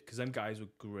did, because them guys were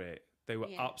great. They were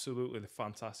absolutely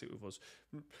fantastic with us.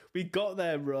 We got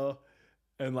there, bro,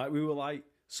 and like we were like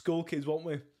school kids, weren't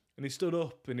we? And he stood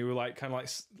up and he were like kind of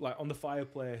like on the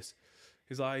fireplace.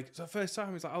 He's like, it's the first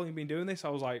time. He's like, how long have you been doing this? I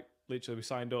was like, literally, we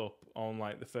signed up on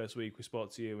like the first week we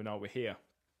spoke to you, and now we're here.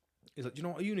 He's like, do you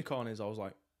know what a unicorn is? I was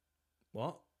like,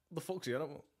 what the fuck's he? I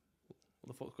don't. What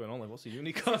the fuck's going on? Like, what's a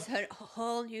unicorn? It's a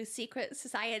whole new secret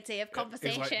society of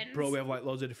conversations. It's like, bro, we have like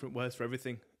loads of different words for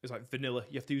everything. It's like vanilla.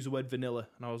 You have to use the word vanilla.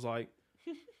 And I was like,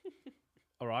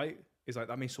 all right. He's like,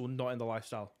 that means someone not in the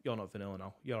lifestyle. You're not vanilla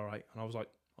now. You're all right. And I was like,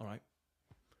 all right.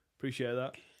 Appreciate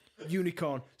that.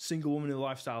 Unicorn, single woman in the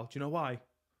lifestyle. Do you know why?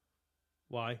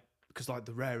 Why? Because like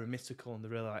they're rare and mystical and they're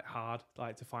really like hard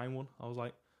like to find one. I was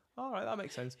like, all right, that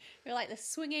makes sense. We're like the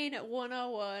swinging at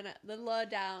 101, the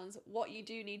lowdowns, what you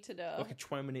do need to know. Like a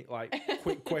 20-minute like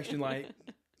quick question like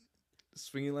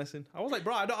swinging lesson. I was like,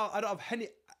 bro, I don't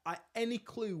have any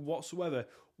clue whatsoever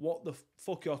what the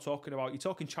fuck you're talking about. You're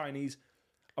talking Chinese.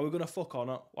 Are we gonna fuck or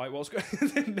not? Like, what's going?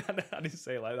 I didn't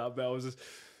say it like that, but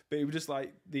it was just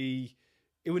like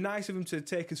it was nice of him to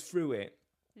take us through it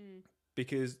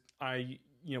because when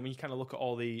you kind of look at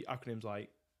all the acronyms, like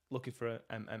looking for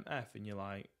an MMF, and you're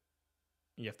like,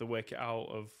 you have to work it out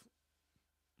of,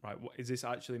 right, what is this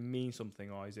actually mean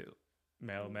something, or is it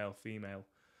male, female?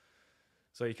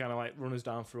 So you kind of like run us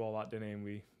down through all that, didn't he? And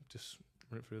we just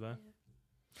run it through there. Yeah.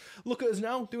 Look at us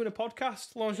now doing a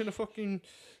podcast, launching a fucking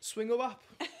SwingHub app.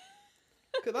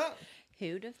 Look at that.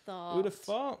 Who'd have thought? Who'd have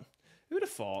thought? Who'd have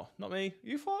thought? Not me.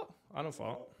 You thought? I don't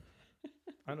thought.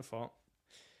 I don't thought.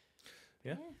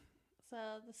 Yeah. So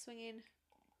the swinging,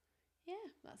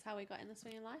 that's how we got in the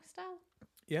swinging lifestyle.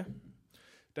 Yeah,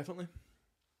 definitely.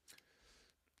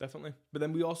 But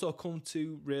then we also come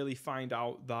to really find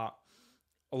out that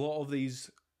a lot of these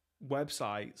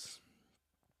websites,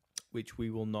 which we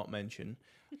will not mention,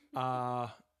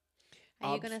 are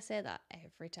you going to say that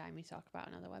every time you talk about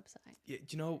another website? Yeah, do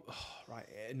you know, right,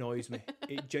 it annoys me.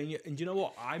 And do you know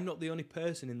what? I'm not the only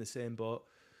person in the same boat.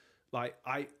 Like,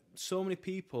 so many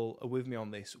people are with me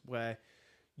on this, where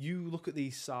you look at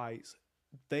these sites,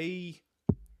 they're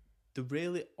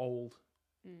really old.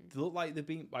 They look like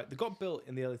they got built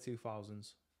in the early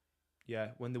 2000s. Yeah,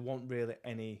 when there weren't really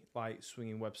any like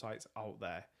swinging websites out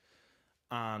there.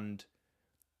 And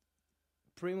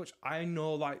pretty much I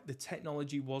know like the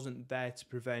technology wasn't there to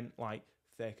prevent like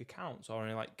fake accounts or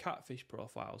any like catfish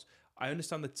profiles. I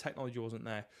understand the technology wasn't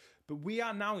there. But we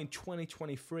are now in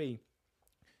 2023.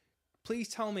 Please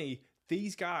tell me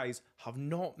these guys have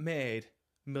not made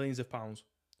millions of pounds.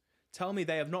 Tell me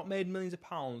they have not made millions of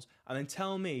pounds, and then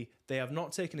tell me they have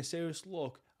not taken a serious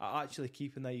look at actually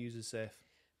keeping their users safe.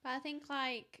 But I think,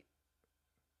 like,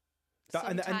 That-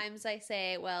 and- sometimes they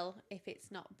say, well, if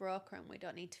it's not broken, we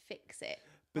don't need to fix it.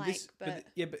 But like, this, but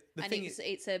the and thing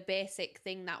it's a basic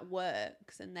thing that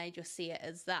works, and they just see it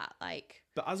as that. Like,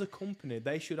 but as a company,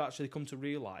 they should actually come to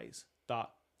realise that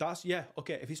that's,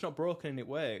 okay, if it's not broken and it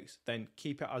works, then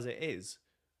keep it as it is.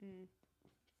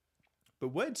 But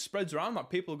word spreads around that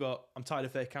people go, I'm tired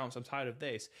of fake accounts, I'm tired of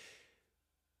this.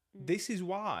 This is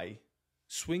why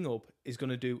SwingHub is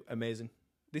going to do amazing.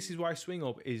 This is why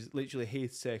SwingHub is literally here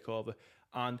to take over.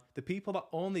 And the people that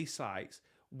own these sites,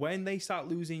 when they start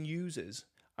losing users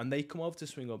and they come over to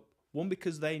SwingHub, one,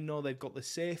 because they know they've got the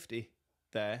safety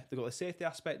there, they've got the safety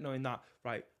aspect knowing that,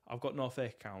 right, I've got no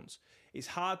fake accounts. It's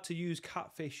hard to use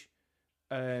catfish,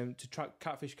 to track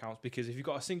catfish accounts, because if you've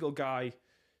got a single guy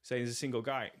saying he's a single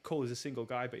guy, cool, he's a single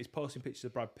guy, but he's posting pictures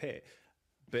of Brad Pitt,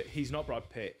 but he's not Brad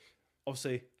Pitt.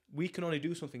 Obviously, we can only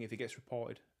do something if it gets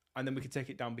reported, and then we can take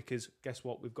it down because guess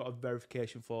what? We've got a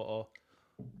verification photo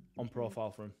on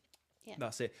profile for him. Yeah.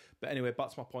 That's it. But anyway, back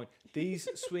to my point. These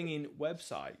swinging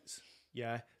websites,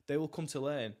 they will come to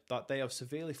learn that they have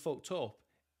severely fucked up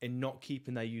in not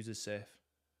keeping their users safe.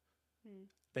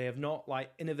 They have not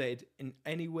innovated in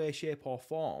any way, shape, or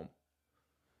form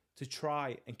to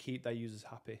try and keep their users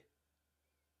happy.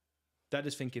 They're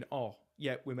just thinking,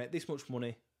 we make this much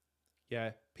money.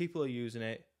 Yeah, people are using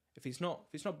it. If it's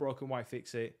not broken, why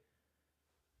fix it?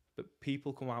 But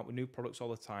people come out with new products all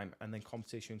the time, and then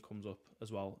competition comes up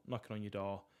as well, knocking on your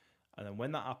door. And then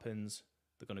when that happens,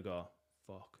 they're going to go,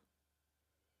 fuck.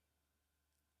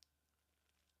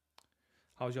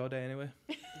 How's your day anyway?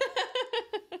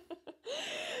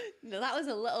 no, that was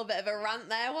a little bit of a rant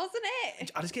there, wasn't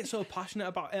it? I just get so passionate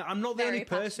about it. I'm not the Very only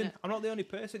person. passionate. I'm not the only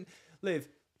person. Liv,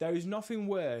 there is nothing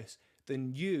worse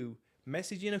than you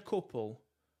messaging a couple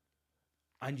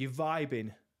and you're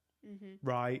vibing,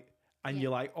 right? And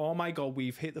you're like, oh my God,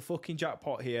 we've hit the fucking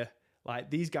jackpot here. Like,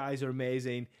 these guys are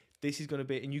amazing. This is going to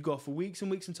be... And you go for weeks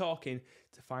and weeks and talking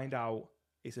to find out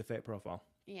it's a fake profile.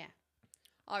 Yeah.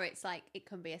 Or it's like, it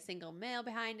can be a single male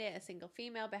behind it, a single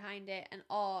female behind it,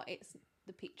 or it's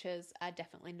the pictures are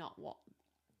definitely not what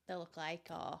they look like,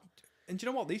 or... And do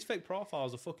you know what? These fake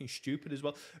profiles are fucking stupid as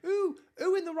well. Who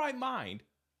in the right mind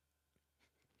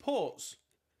puts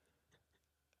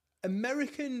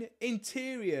American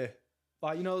interior...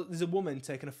 Like, you know, there's a woman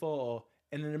taking a photo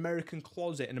in an American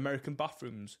closet in American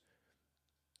bathrooms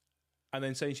and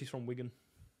then saying she's from Wigan.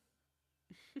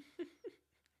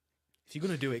 If you're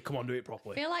going to do it, come on, do it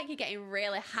properly. I feel like you're getting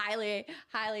really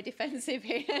highly defensive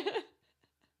here.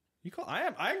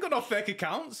 I ain't got no fake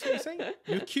accounts. What are you saying?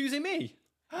 You're accusing me?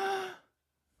 Not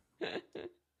at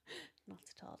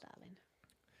all, darling.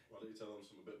 Why don't you tell them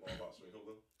something a bit more about SwingHub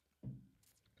then?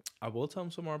 I will tell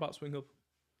them some more about SwingHub.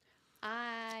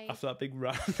 After that big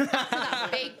rant. After that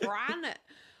big rant.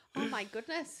 Oh my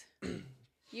goodness.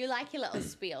 You like your little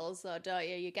spiels though, don't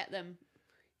you? You get them.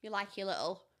 You like your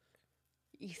little...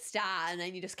 You start and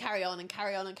then you just carry on and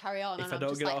carry on and carry on. If and I I'm don't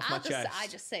just get like, it off my chest... I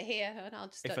just sit here and I'll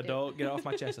just... If I don't get it off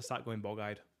my chest, I start going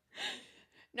bog-eyed.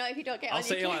 No, if you don't get I'll on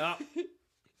say it like that.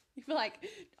 You feel like,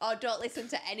 oh, don't listen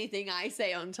to anything I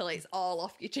say until it's all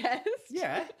off your chest.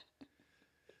 Yeah.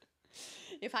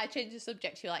 If I change the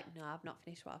subject, you're like, no, I've not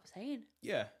finished what I'm saying.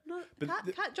 Yeah. No, But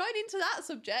can't join into that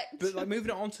subject. But like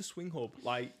moving on to SwingHub,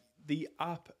 like the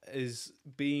app has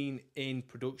been in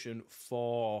production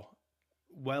for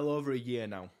well over a year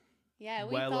now. Yeah,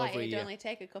 we thought it'd only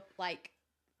take a couple, like,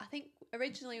 I think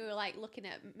originally we were like looking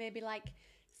at maybe like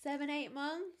 7-8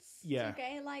 months to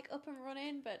get it like up and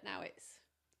running, but now it's...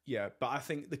 Yeah, but I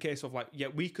think the case of like,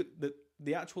 we could,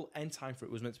 the actual end time for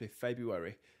it was meant to be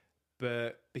February,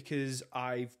 but because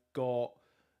I've got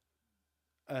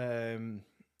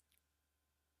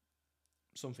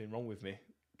something wrong with me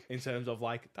in terms of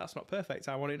like, that's not perfect,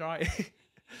 I want it right.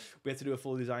 We had to do a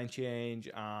full design change,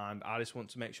 and I just want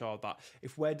to make sure that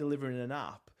if we're delivering an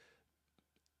app,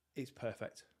 it's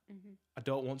perfect. Mm-hmm. I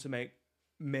don't want to make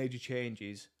major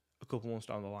changes a couple months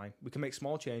down the line. We can make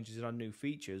small changes and add new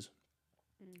features,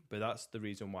 but that's the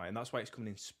reason why, and that's why it's coming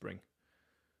in spring.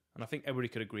 And I think everybody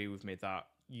could agree with me that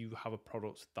you have a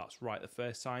product that's right the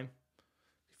first time.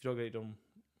 If you don't get it done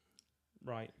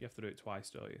right, you have to do it twice,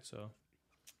 don't you? So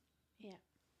yeah.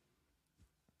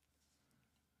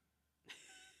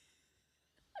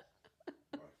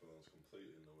 Microphone's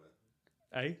completely in the way.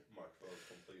 Hey? Microphone's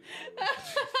completely in the way.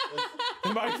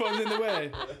 The microphone's in the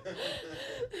way.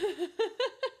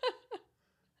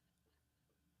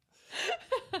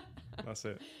 That's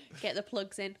it. Get the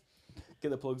plugs in.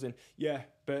 Get the plugs in. Yeah,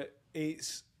 but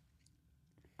it's...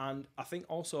 And I think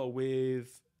also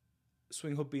with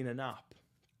SwingHub being an app,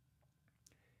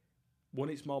 one,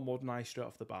 it's more modernised straight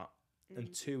off the bat,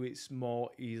 and two, it's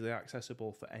more easily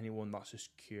accessible for anyone that's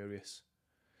just curious.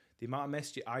 The amount of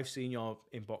messages I've seen your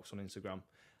inbox on Instagram,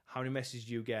 how many messages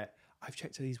you get? I've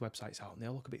checked these websites out and they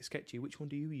all look a bit sketchy. Which one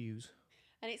do you use?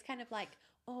 And it's kind of like,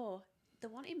 oh, they're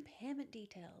wanting payment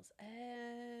details.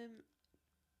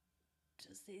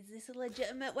 Is this a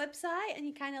legitimate website? And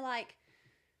you're kind of like,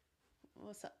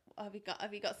 what's up? Have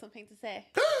you got something to say?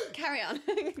 Carry on.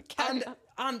 Carry on.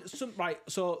 And some right.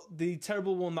 So the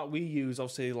terrible one that we use,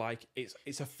 obviously, like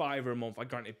it's a $5 a month. I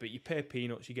grant it, but you pay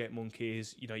peanuts, you get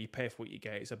monkeys. You know, you pay for what you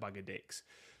get. It's a bag of dicks.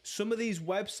 Some of these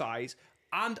websites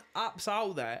and apps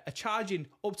out there are charging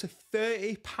up to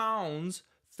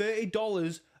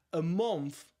 $30 a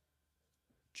month.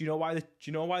 Do you know why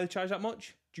they charge that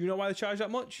much? Do you know why they charge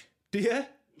that much? Do you?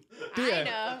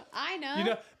 I know. You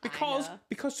know, because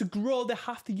to grow, they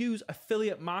have to use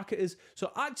affiliate marketers.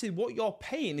 So actually, what you're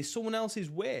paying is someone else's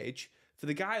wage for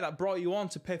the guy that brought you on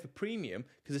to pay for premium,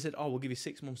 because they said, oh, we'll give you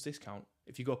 6 months discount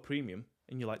if you go premium.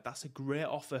 And you're like, that's a great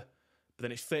offer. But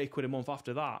then it's 30 quid a month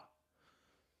after that.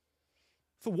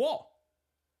 For what?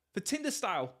 For Tinder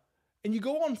style. And you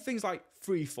go on things like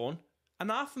Free Fun,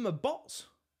 and half of them are bots.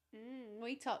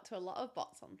 We talked to a lot of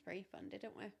bots on Free Fun,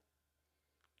 didn't we?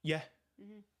 Yeah.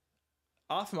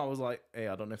 Half of them I was like, hey,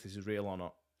 I don't know if this is real or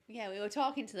not. Yeah, we were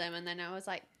talking to them, and then I was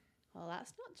like, well,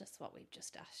 that's not just what we've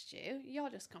just asked you. You're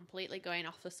just completely going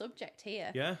off the subject here.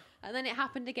 Yeah. And then it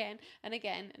happened again and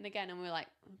again and again, and we were like,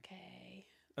 okay.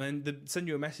 And then they send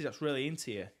you a message that's really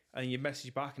into you, and you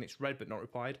message back, and it's read but not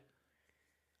replied.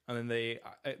 And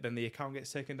then the account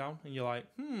gets taken down, and you're like,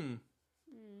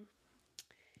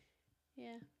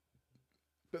 Yeah.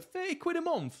 But 30 quid a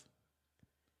month?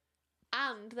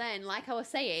 And then, like I was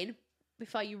saying,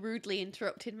 before you rudely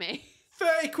interrupted me,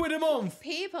 30 quid a month!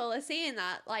 people are seeing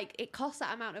that, like, it costs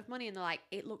that amount of money, and they're like,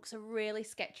 it looks a really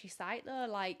sketchy site, though.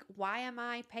 Like, why am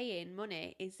I paying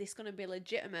money? Is this going to be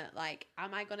legitimate? Like,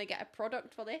 am I going to get a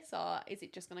product for this, or is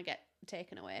it just going to get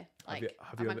taken away? Like,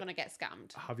 am I going to get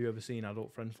scammed? Have you ever seen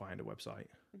Adult Friend Finder website?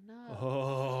 No.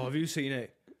 Oh, have you seen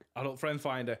it? Adult Friend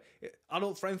Finder.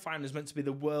 Adult Friend Finder is meant to be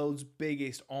the world's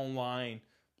biggest online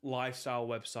lifestyle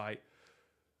website.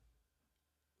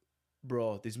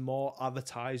 Bro, there's more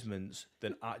advertisements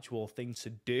than actual things to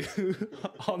do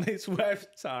on this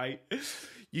website.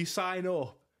 You sign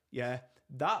up, yeah.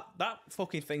 That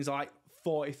fucking thing's like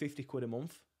 40, 50 quid a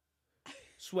month.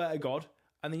 Swear to God.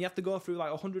 And then you have to go through like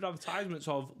 100 advertisements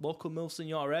of local mills in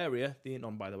your area. They ain't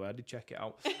on, by the way. I did check it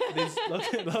out. There's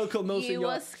local mills in your... You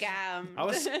were scammed. I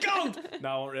was scammed!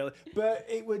 No, not really. But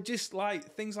it was just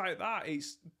like things like that.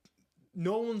 It's...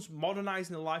 No one's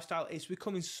modernising the lifestyle. It's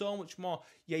becoming so much more.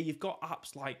 Yeah, you've got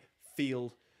apps like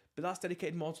Field, but that's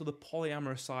dedicated more to the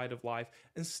polyamorous side of life.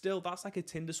 And still, that's like a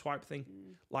Tinder swipe thing.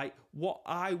 Like, what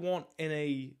I want in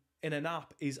an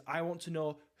app is I want to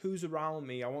know who's around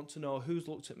me. I want to know who's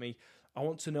looked at me. I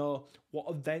want to know what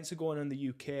events are going on in the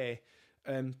UK.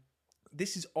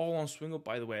 This is all on SwingHub,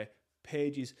 by the way,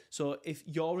 pages. So if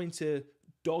you're into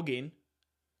dogging,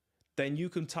 then you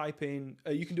can type in,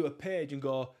 you can do a page and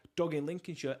go, dogging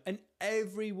Lincolnshire, and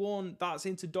everyone that's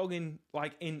into dogging,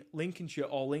 like in Lincolnshire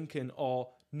or Lincoln or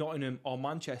Nottingham or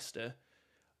Manchester,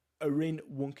 are in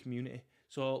one community.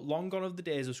 So long gone are the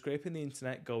days of scraping the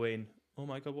internet going, oh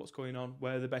my God, what's going on?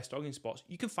 Where are the best dogging spots?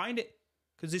 You can find it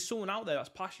because there's someone out there that's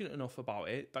passionate enough about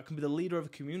it that can be the leader of a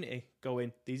community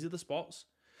going, these are the spots,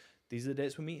 these are the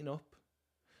dates we're meeting up.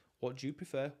 What do you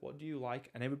prefer? What do you like?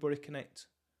 And everybody connect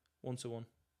one-to-one.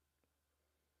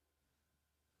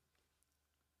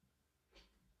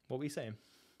 What were you saying?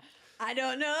 I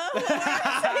don't know.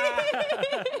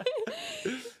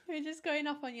 We're just going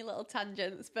off on your little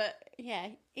tangents, but yeah,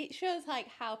 it shows like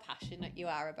how passionate you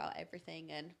are about everything.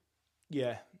 And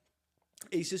yeah,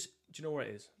 it's just, do you know what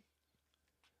it is?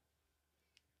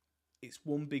 It's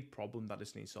one big problem that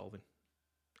just needs solving.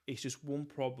 It's just one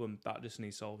problem that just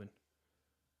needs solving.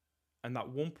 And that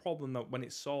one problem, that when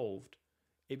it's solved,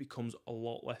 it becomes a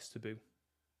lot less taboo.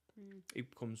 It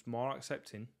becomes more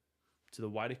accepting to the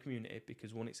wider community,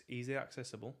 because one, it's easily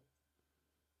accessible.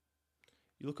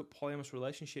 You look at polyamorous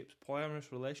relationships.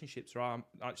 Polyamorous relationships are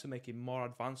actually making more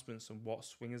advancements than what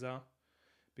swingers are,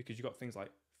 because you've got things like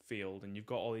Field, and you've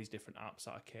got all these different apps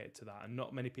that are catered to that, and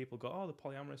not many people go, oh, the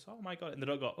polyamorous, oh my God, and they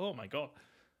don't go, oh my God.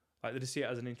 Like, they just see it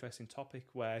as an interesting topic,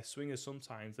 where swingers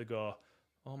sometimes, they go,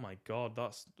 oh my God,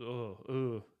 that's,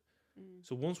 So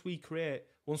once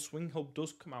SwingHub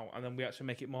does come out, and then we actually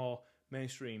make it more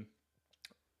mainstream,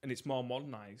 and it's more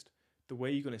modernised, the way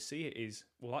you're going to see it is,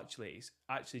 well, actually, it's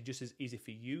actually just as easy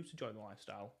for you to join the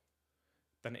lifestyle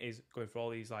than it is going for all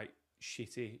these like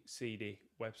shitty, seedy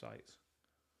websites.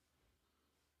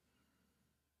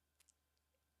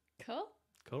 Cool.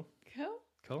 Cool. Cool.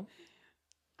 Cool.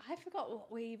 I forgot what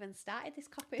we even started this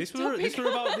copy. This was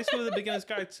the beginner's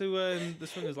guide to the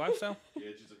swinger's lifestyle.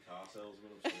 Gage is a car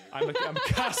salesman of swinging. I'm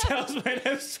a car salesman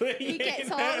of swinging. He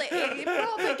gets all he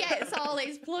probably gets all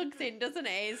his plugs in, doesn't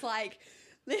he? It's like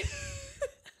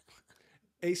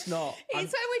It's not.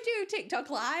 it's when we do TikTok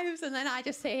lives, and then I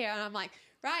just sit here and I'm like,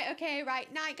 right, okay,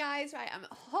 right, night guys, right, I'm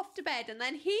off to bed, and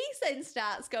then he then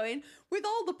starts going with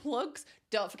all the plugs.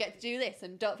 Don't forget to do this,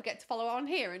 and don't forget to follow on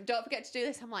here, and don't forget to do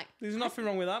this. I'm like, There's nothing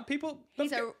wrong with that. People,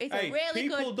 He's a really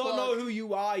people good don't know plug. who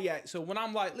you are yet. So when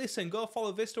I'm like, listen, go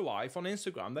follow Vista Wife on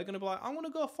Instagram, they're gonna be like, I want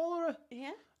to go follow her.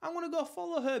 yeah. I want to go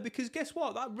follow her because guess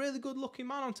what? That really good looking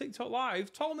man on TikTok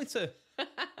Live told me to.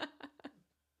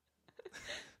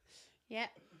 Yeah.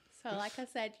 So like I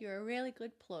said, you're a really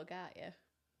good plug, aren't you?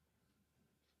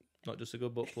 Not just a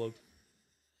good butt plug.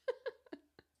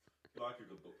 You like a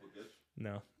good book plug, Gage?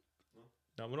 No.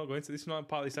 No, we're not going to. This is not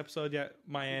part of this episode yet,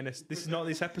 my anus. This is not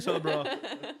this episode, bro.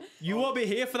 You won't be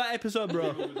here for that episode,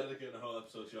 bro. We'll be dedicating a whole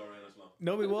episode to your anus, man.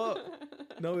 No, we won't.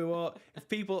 No, we won't. If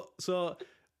people, so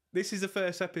this is the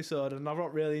first episode, and I've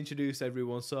not really introduced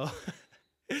everyone. So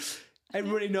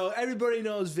everybody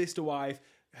knows Vista Wife.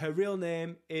 Her real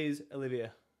name is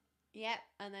Olivia. Yeah,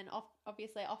 and then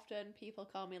obviously often people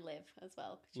call me Liv as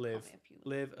well. 'Cause you Liv, call me a few.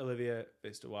 Liv, Olivia,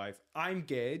 Vista Wife. I'm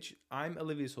Gage. I'm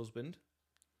Olivia's husband.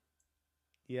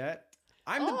 Yeah,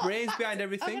 I'm the brains behind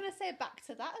everything. I'm gonna say back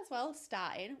to that as well.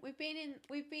 Starting, we've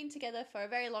been together for a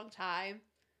very long time.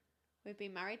 We've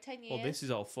been married 10 years. Well, this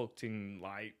is all fucked in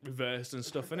like reversed and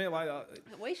stuff, isn't it? Like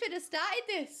that. We should have started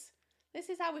this. This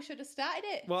is how we should have started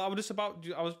it. Well, I was about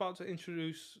to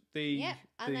introduce the. Yeah,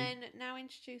 and the- then now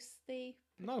introduce the.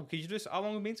 No, could you just? How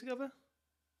long have we been together?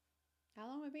 How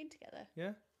long have we been together?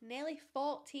 Yeah. Nearly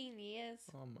 14 years.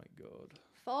 Oh my god.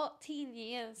 14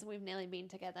 years we've nearly been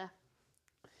together.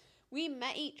 We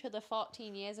met each other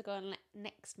 14 years ago and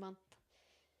next month.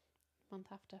 Month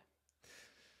after.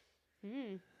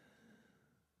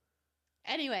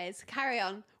 Anyways, carry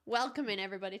on. Welcoming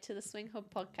everybody to the SwingHub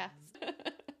podcast.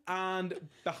 And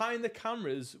behind the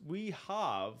cameras, we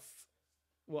have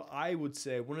what I would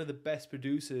say one of the best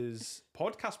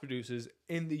podcast producers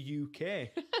in the UK.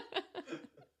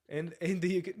 in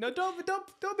the UK. No, don't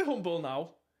be humble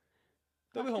now.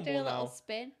 Don't be Have to humble do a little now.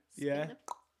 spin. Yeah. Spin.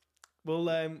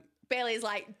 Well, Bailey's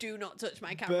like, do not touch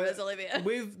my cameras, but Olivia.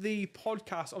 with the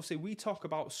podcast, obviously, we talk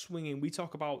about swinging. We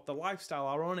talk about the lifestyle,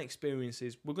 our own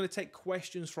experiences. We're going to take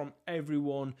questions from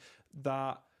everyone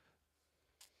that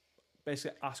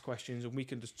basically ask questions, and we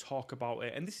can just talk about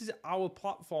it. And this is our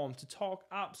platform to talk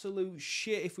absolute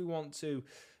shit if we want to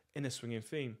in a swinging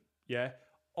theme. Yeah.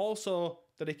 Also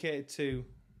dedicated to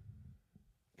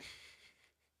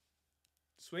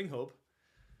SwingHub.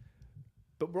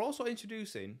 But we're also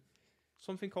introducing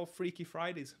something called Freaky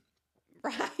Fridays.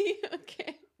 Right,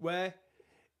 okay. Where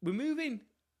we're moving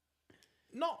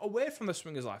not away from the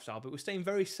swingers lifestyle, but we're staying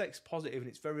very sex positive and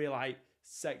it's very like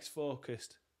sex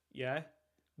focused. Yeah.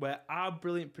 Where our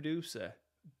brilliant producer,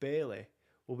 Bailey,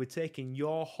 will be taking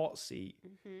your hot seat.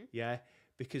 Mm-hmm. Yeah.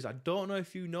 Because I don't know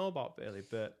if you know about Bailey,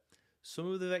 but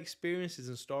some of the experiences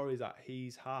and stories that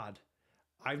he's had,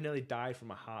 I've nearly died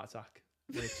from a heart attack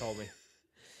when he told me.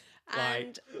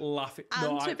 And like laughing.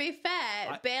 And No, to be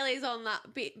fair,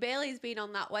 Bailey's been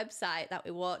on that website that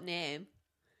we won't name.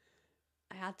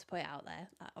 I had to put it out there.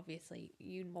 Obviously,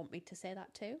 you want me to say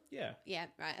that too? Yeah. Yeah,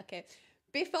 right, okay.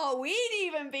 Before we'd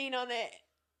even been on it.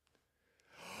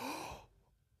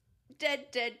 Da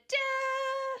da da.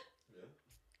 Yeah.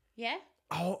 Yeah?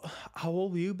 How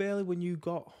old were you, Bailey, when you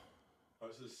got? I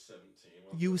was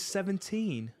 17. You were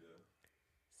 17.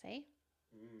 See?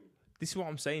 This is what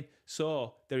I'm saying.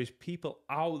 So there is people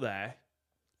out there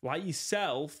like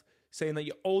yourself saying that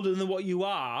you're older than what you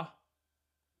are.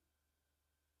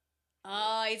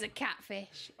 Oh, he's a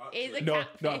catfish. He's a No,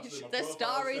 catfish. no. The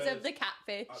stories of the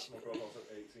catfish. Actually, my profile said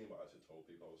 18, but I actually told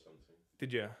people I was 17.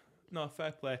 Did you? No,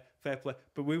 fair play.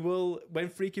 But we will, when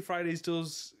Freaky Fridays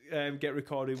does get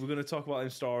recorded, we're going to talk about them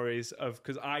stories of,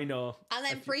 because I know. And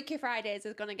then Freaky Fridays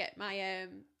is gonna get my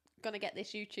gonna get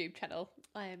this YouTube channel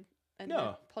and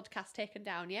No. the podcast taken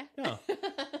down. Yeah.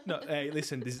 No, hey,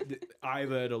 listen, I've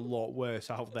heard a lot worse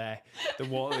out there than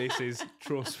what this is.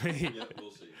 Trust me. Yeah,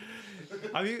 we'll see.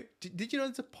 Have you? Did you know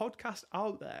there's a podcast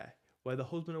out there where the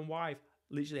husband and wife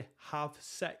literally have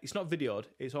sex? It's not videoed;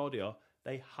 it's audio.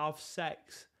 They have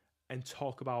sex and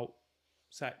talk about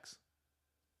sex,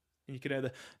 and you can hear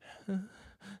the.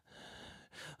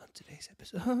 On today's today's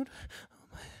episode.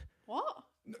 What?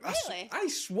 I Really? I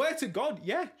swear to God,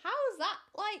 yeah. How is that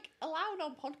like allowed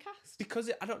on podcast? Because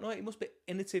I don't know, it must be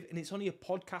innovative, and it's only a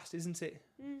podcast, isn't it?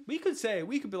 We could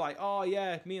be like, oh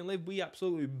yeah, me and Liv, we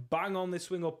absolutely bang on this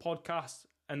SwingHub podcast,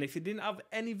 and if it didn't have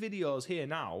any videos here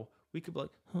now, we could be like,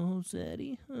 oh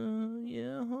Zaddy,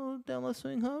 yeah, download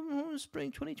SwingHub,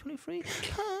 spring 2023.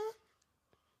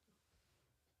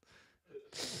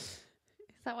 Is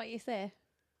that what you say?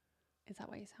 Is that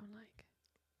what you sound like?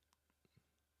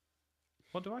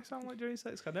 What do I sound like during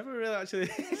sex? I never really actually.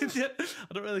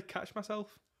 I don't really catch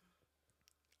myself.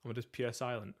 I'm just pure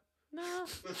silent. No.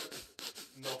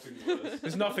 Nothing worse.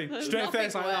 There's nothing. Straight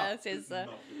face like that. Worse, is there?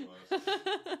 Nothing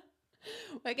worse.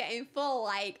 We're getting full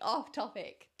like off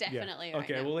topic, definitely. Yeah. Right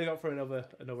Okay, now. we'll leave that for another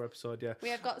episode. Yeah. We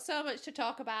have got so much to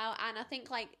talk about, and I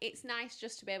think like it's nice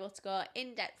just to be able to go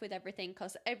in depth with everything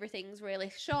because everything's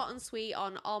really short and sweet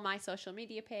on all my social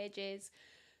media pages.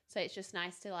 So it's just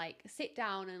nice to like sit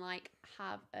down and like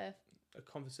have a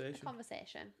conversation.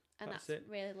 And That's that's it.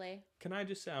 really. Can I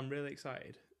just say I'm really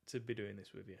excited to be doing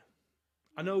this with you.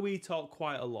 I know we talk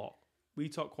quite a lot.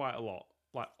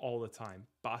 Like all the time.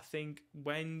 But I think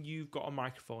when you've got a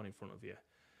microphone in front of you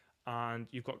and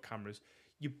you've got cameras,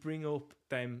 you bring up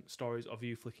them stories of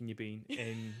you flicking your bean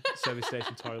in service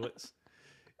station toilets.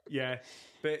 Yeah.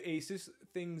 But it's just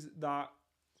things that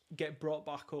get brought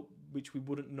back up which we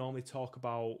wouldn't normally talk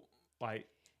about, like,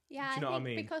 Yeah, do you know I what I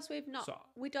think mean? because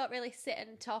we don't really sit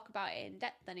and talk about it in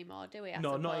depth anymore, do we? I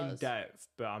not in suppose? depth,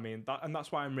 but I mean that's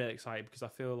why I'm really excited, because I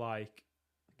feel like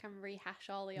We can rehash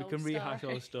all the we old can rehash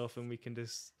all the stories stuff, and we can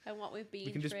just and what we've been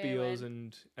we can just through. be us,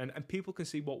 and people can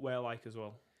see what we're like as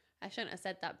well. I shouldn't have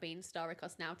said that bean story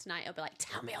because now tonight I'll be like,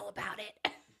 tell me all about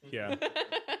it. Yeah.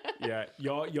 Yeah,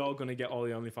 you're gonna get all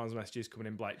the OnlyFans messages coming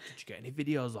in like, did you get any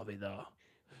videos of it though?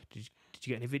 Did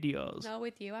you get any videos? No,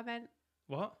 with you, I meant.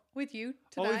 What? With you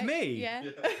Oh, tonight. with me? Yeah.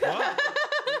 What?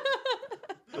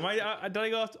 Did I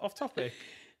go off topic?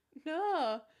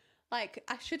 No. Like,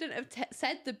 I shouldn't have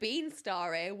said the bean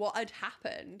story, what had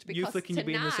happened. Because You flicking your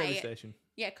bean in the service tonight, station.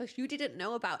 yeah, because you didn't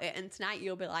know about it. And tonight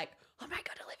you'll be like, oh my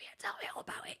God, Olivia, tell me all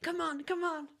about it. Come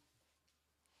on.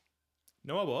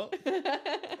 No, I won't.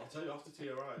 I'll tell you after tea,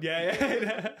 alright?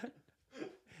 Yeah.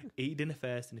 Eat dinner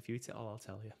first, and if you eat it all, I'll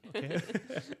tell you. Okay.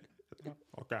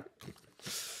 Okay.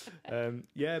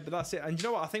 Yeah, but that's it. And you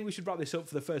know what? I think we should wrap this up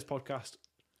for the first podcast.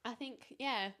 I think,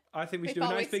 yeah. I think we should do a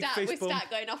Before nice big we fist bump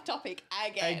start going off topic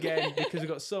again. because we've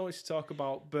got so much to talk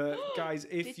about. But guys,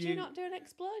 if Did you not do an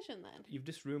explosion then? you've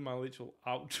just ruined my literal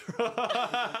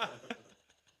outro.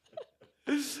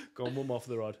 Go on, one more for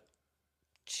the rod.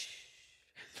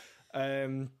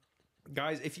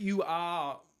 Guys, if you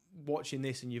are watching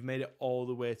this and you've made it all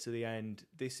the way to the end,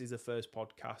 this is the first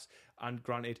podcast, and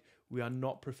granted, we are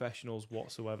not professionals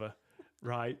whatsoever,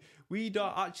 right? We're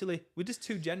just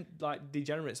two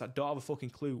degenerates that don't have a fucking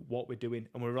clue what we're doing,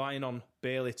 and we're relying on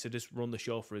Bailey to just run the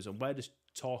show for us, and we're just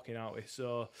talking out it.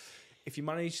 So if you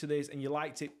managed to this and you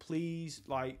liked it, please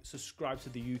subscribe to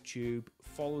the YouTube,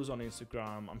 follow us on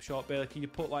Instagram. I'm sure, Bailey, can you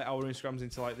put our Instagrams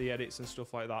into the edits and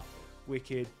stuff like that?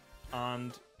 Wicked.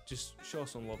 And just show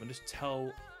some love and just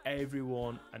tell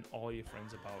everyone and all your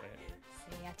friends about it.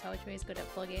 See, I told you he was good at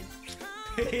plugging.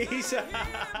 Peace.